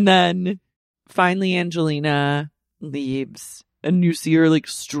 And then finally Angelina leaves, and you see her like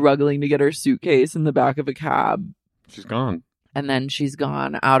struggling to get her suitcase in the back of a cab. She's gone. And then she's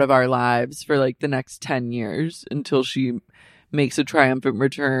gone out of our lives for like the next 10 years until she makes a triumphant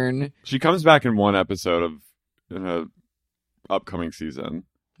return. She comes back in one episode in a upcoming season.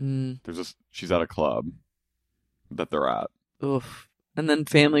 She's at a club that they're at. Oof. And then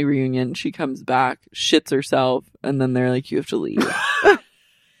family reunion, she comes back, shits herself, and then they're like, you have to leave.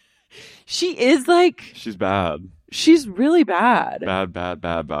 She is like... She's bad. She's really bad. Bad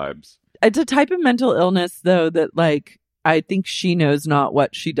vibes. It's a type of mental illness, though, that like... I think she knows not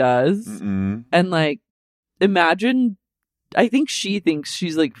what she does. Mm-mm. And like, imagine, I think she thinks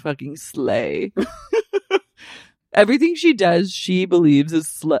she's like fucking slay. Everything she does, she believes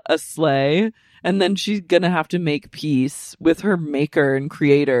is a slay. And then she's going to have to make peace with her maker and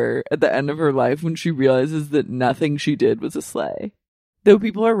creator at the end of her life when she realizes that nothing she did was a slay. Though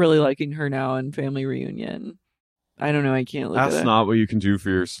people are really liking her now in Family Reunion. I don't know. I can't look at it. That's not what you can do for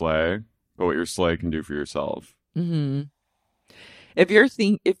your slay, but what your slay can do for yourself. Mm-hmm. If you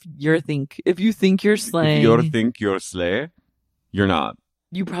think you're slaying, if you think you're slay, you're not.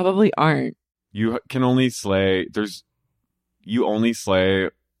 You probably aren't. You can only slay. You only slay.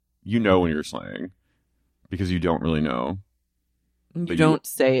 You know when you're slaying because you don't really know. You don't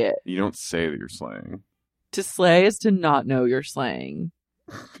say it. You don't say that you're slaying. To slay is to not know you're slaying.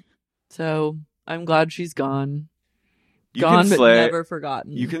 So I'm glad she's gone. Gone but never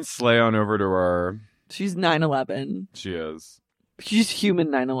forgotten. You can slay on over to our... She's 9/11. She is. She's human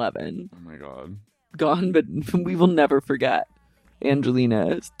 9/11. Oh my god. Gone, but we will never forget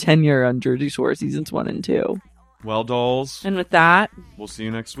Angelina's tenure on Jersey Shore seasons 1 and 2. Well, dolls. And with that, we'll see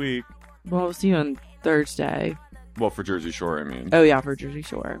you next week. Well, we'll see you on Thursday. Well, for Jersey Shore, I mean. Oh yeah, for Jersey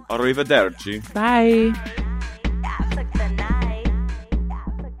Shore. Arrivederci. Bye.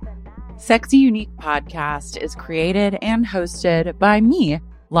 Sexy Unique Podcast is created and hosted by me,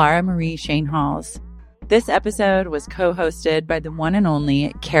 Lara Marie Shane Halls. This episode was co-hosted by the one and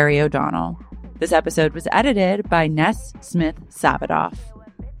only Carrie O'Donnell. This episode was edited by Ness Smith-Savadoff.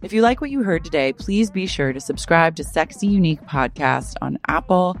 If you like what you heard today, please be sure to subscribe to Sexy Unique Podcast on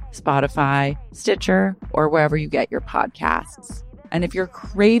Apple, Spotify, Stitcher, or wherever you get your podcasts. And if you're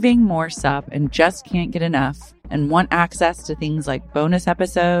craving more sup and just can't get enough and want access to things like bonus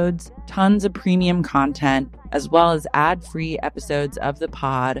episodes, tons of premium content, as well as ad-free episodes of the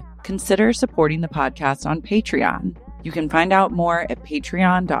pod, consider supporting the podcast on Patreon. You can find out more at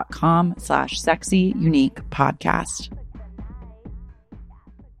patreon.com/sexyuniquepodcast.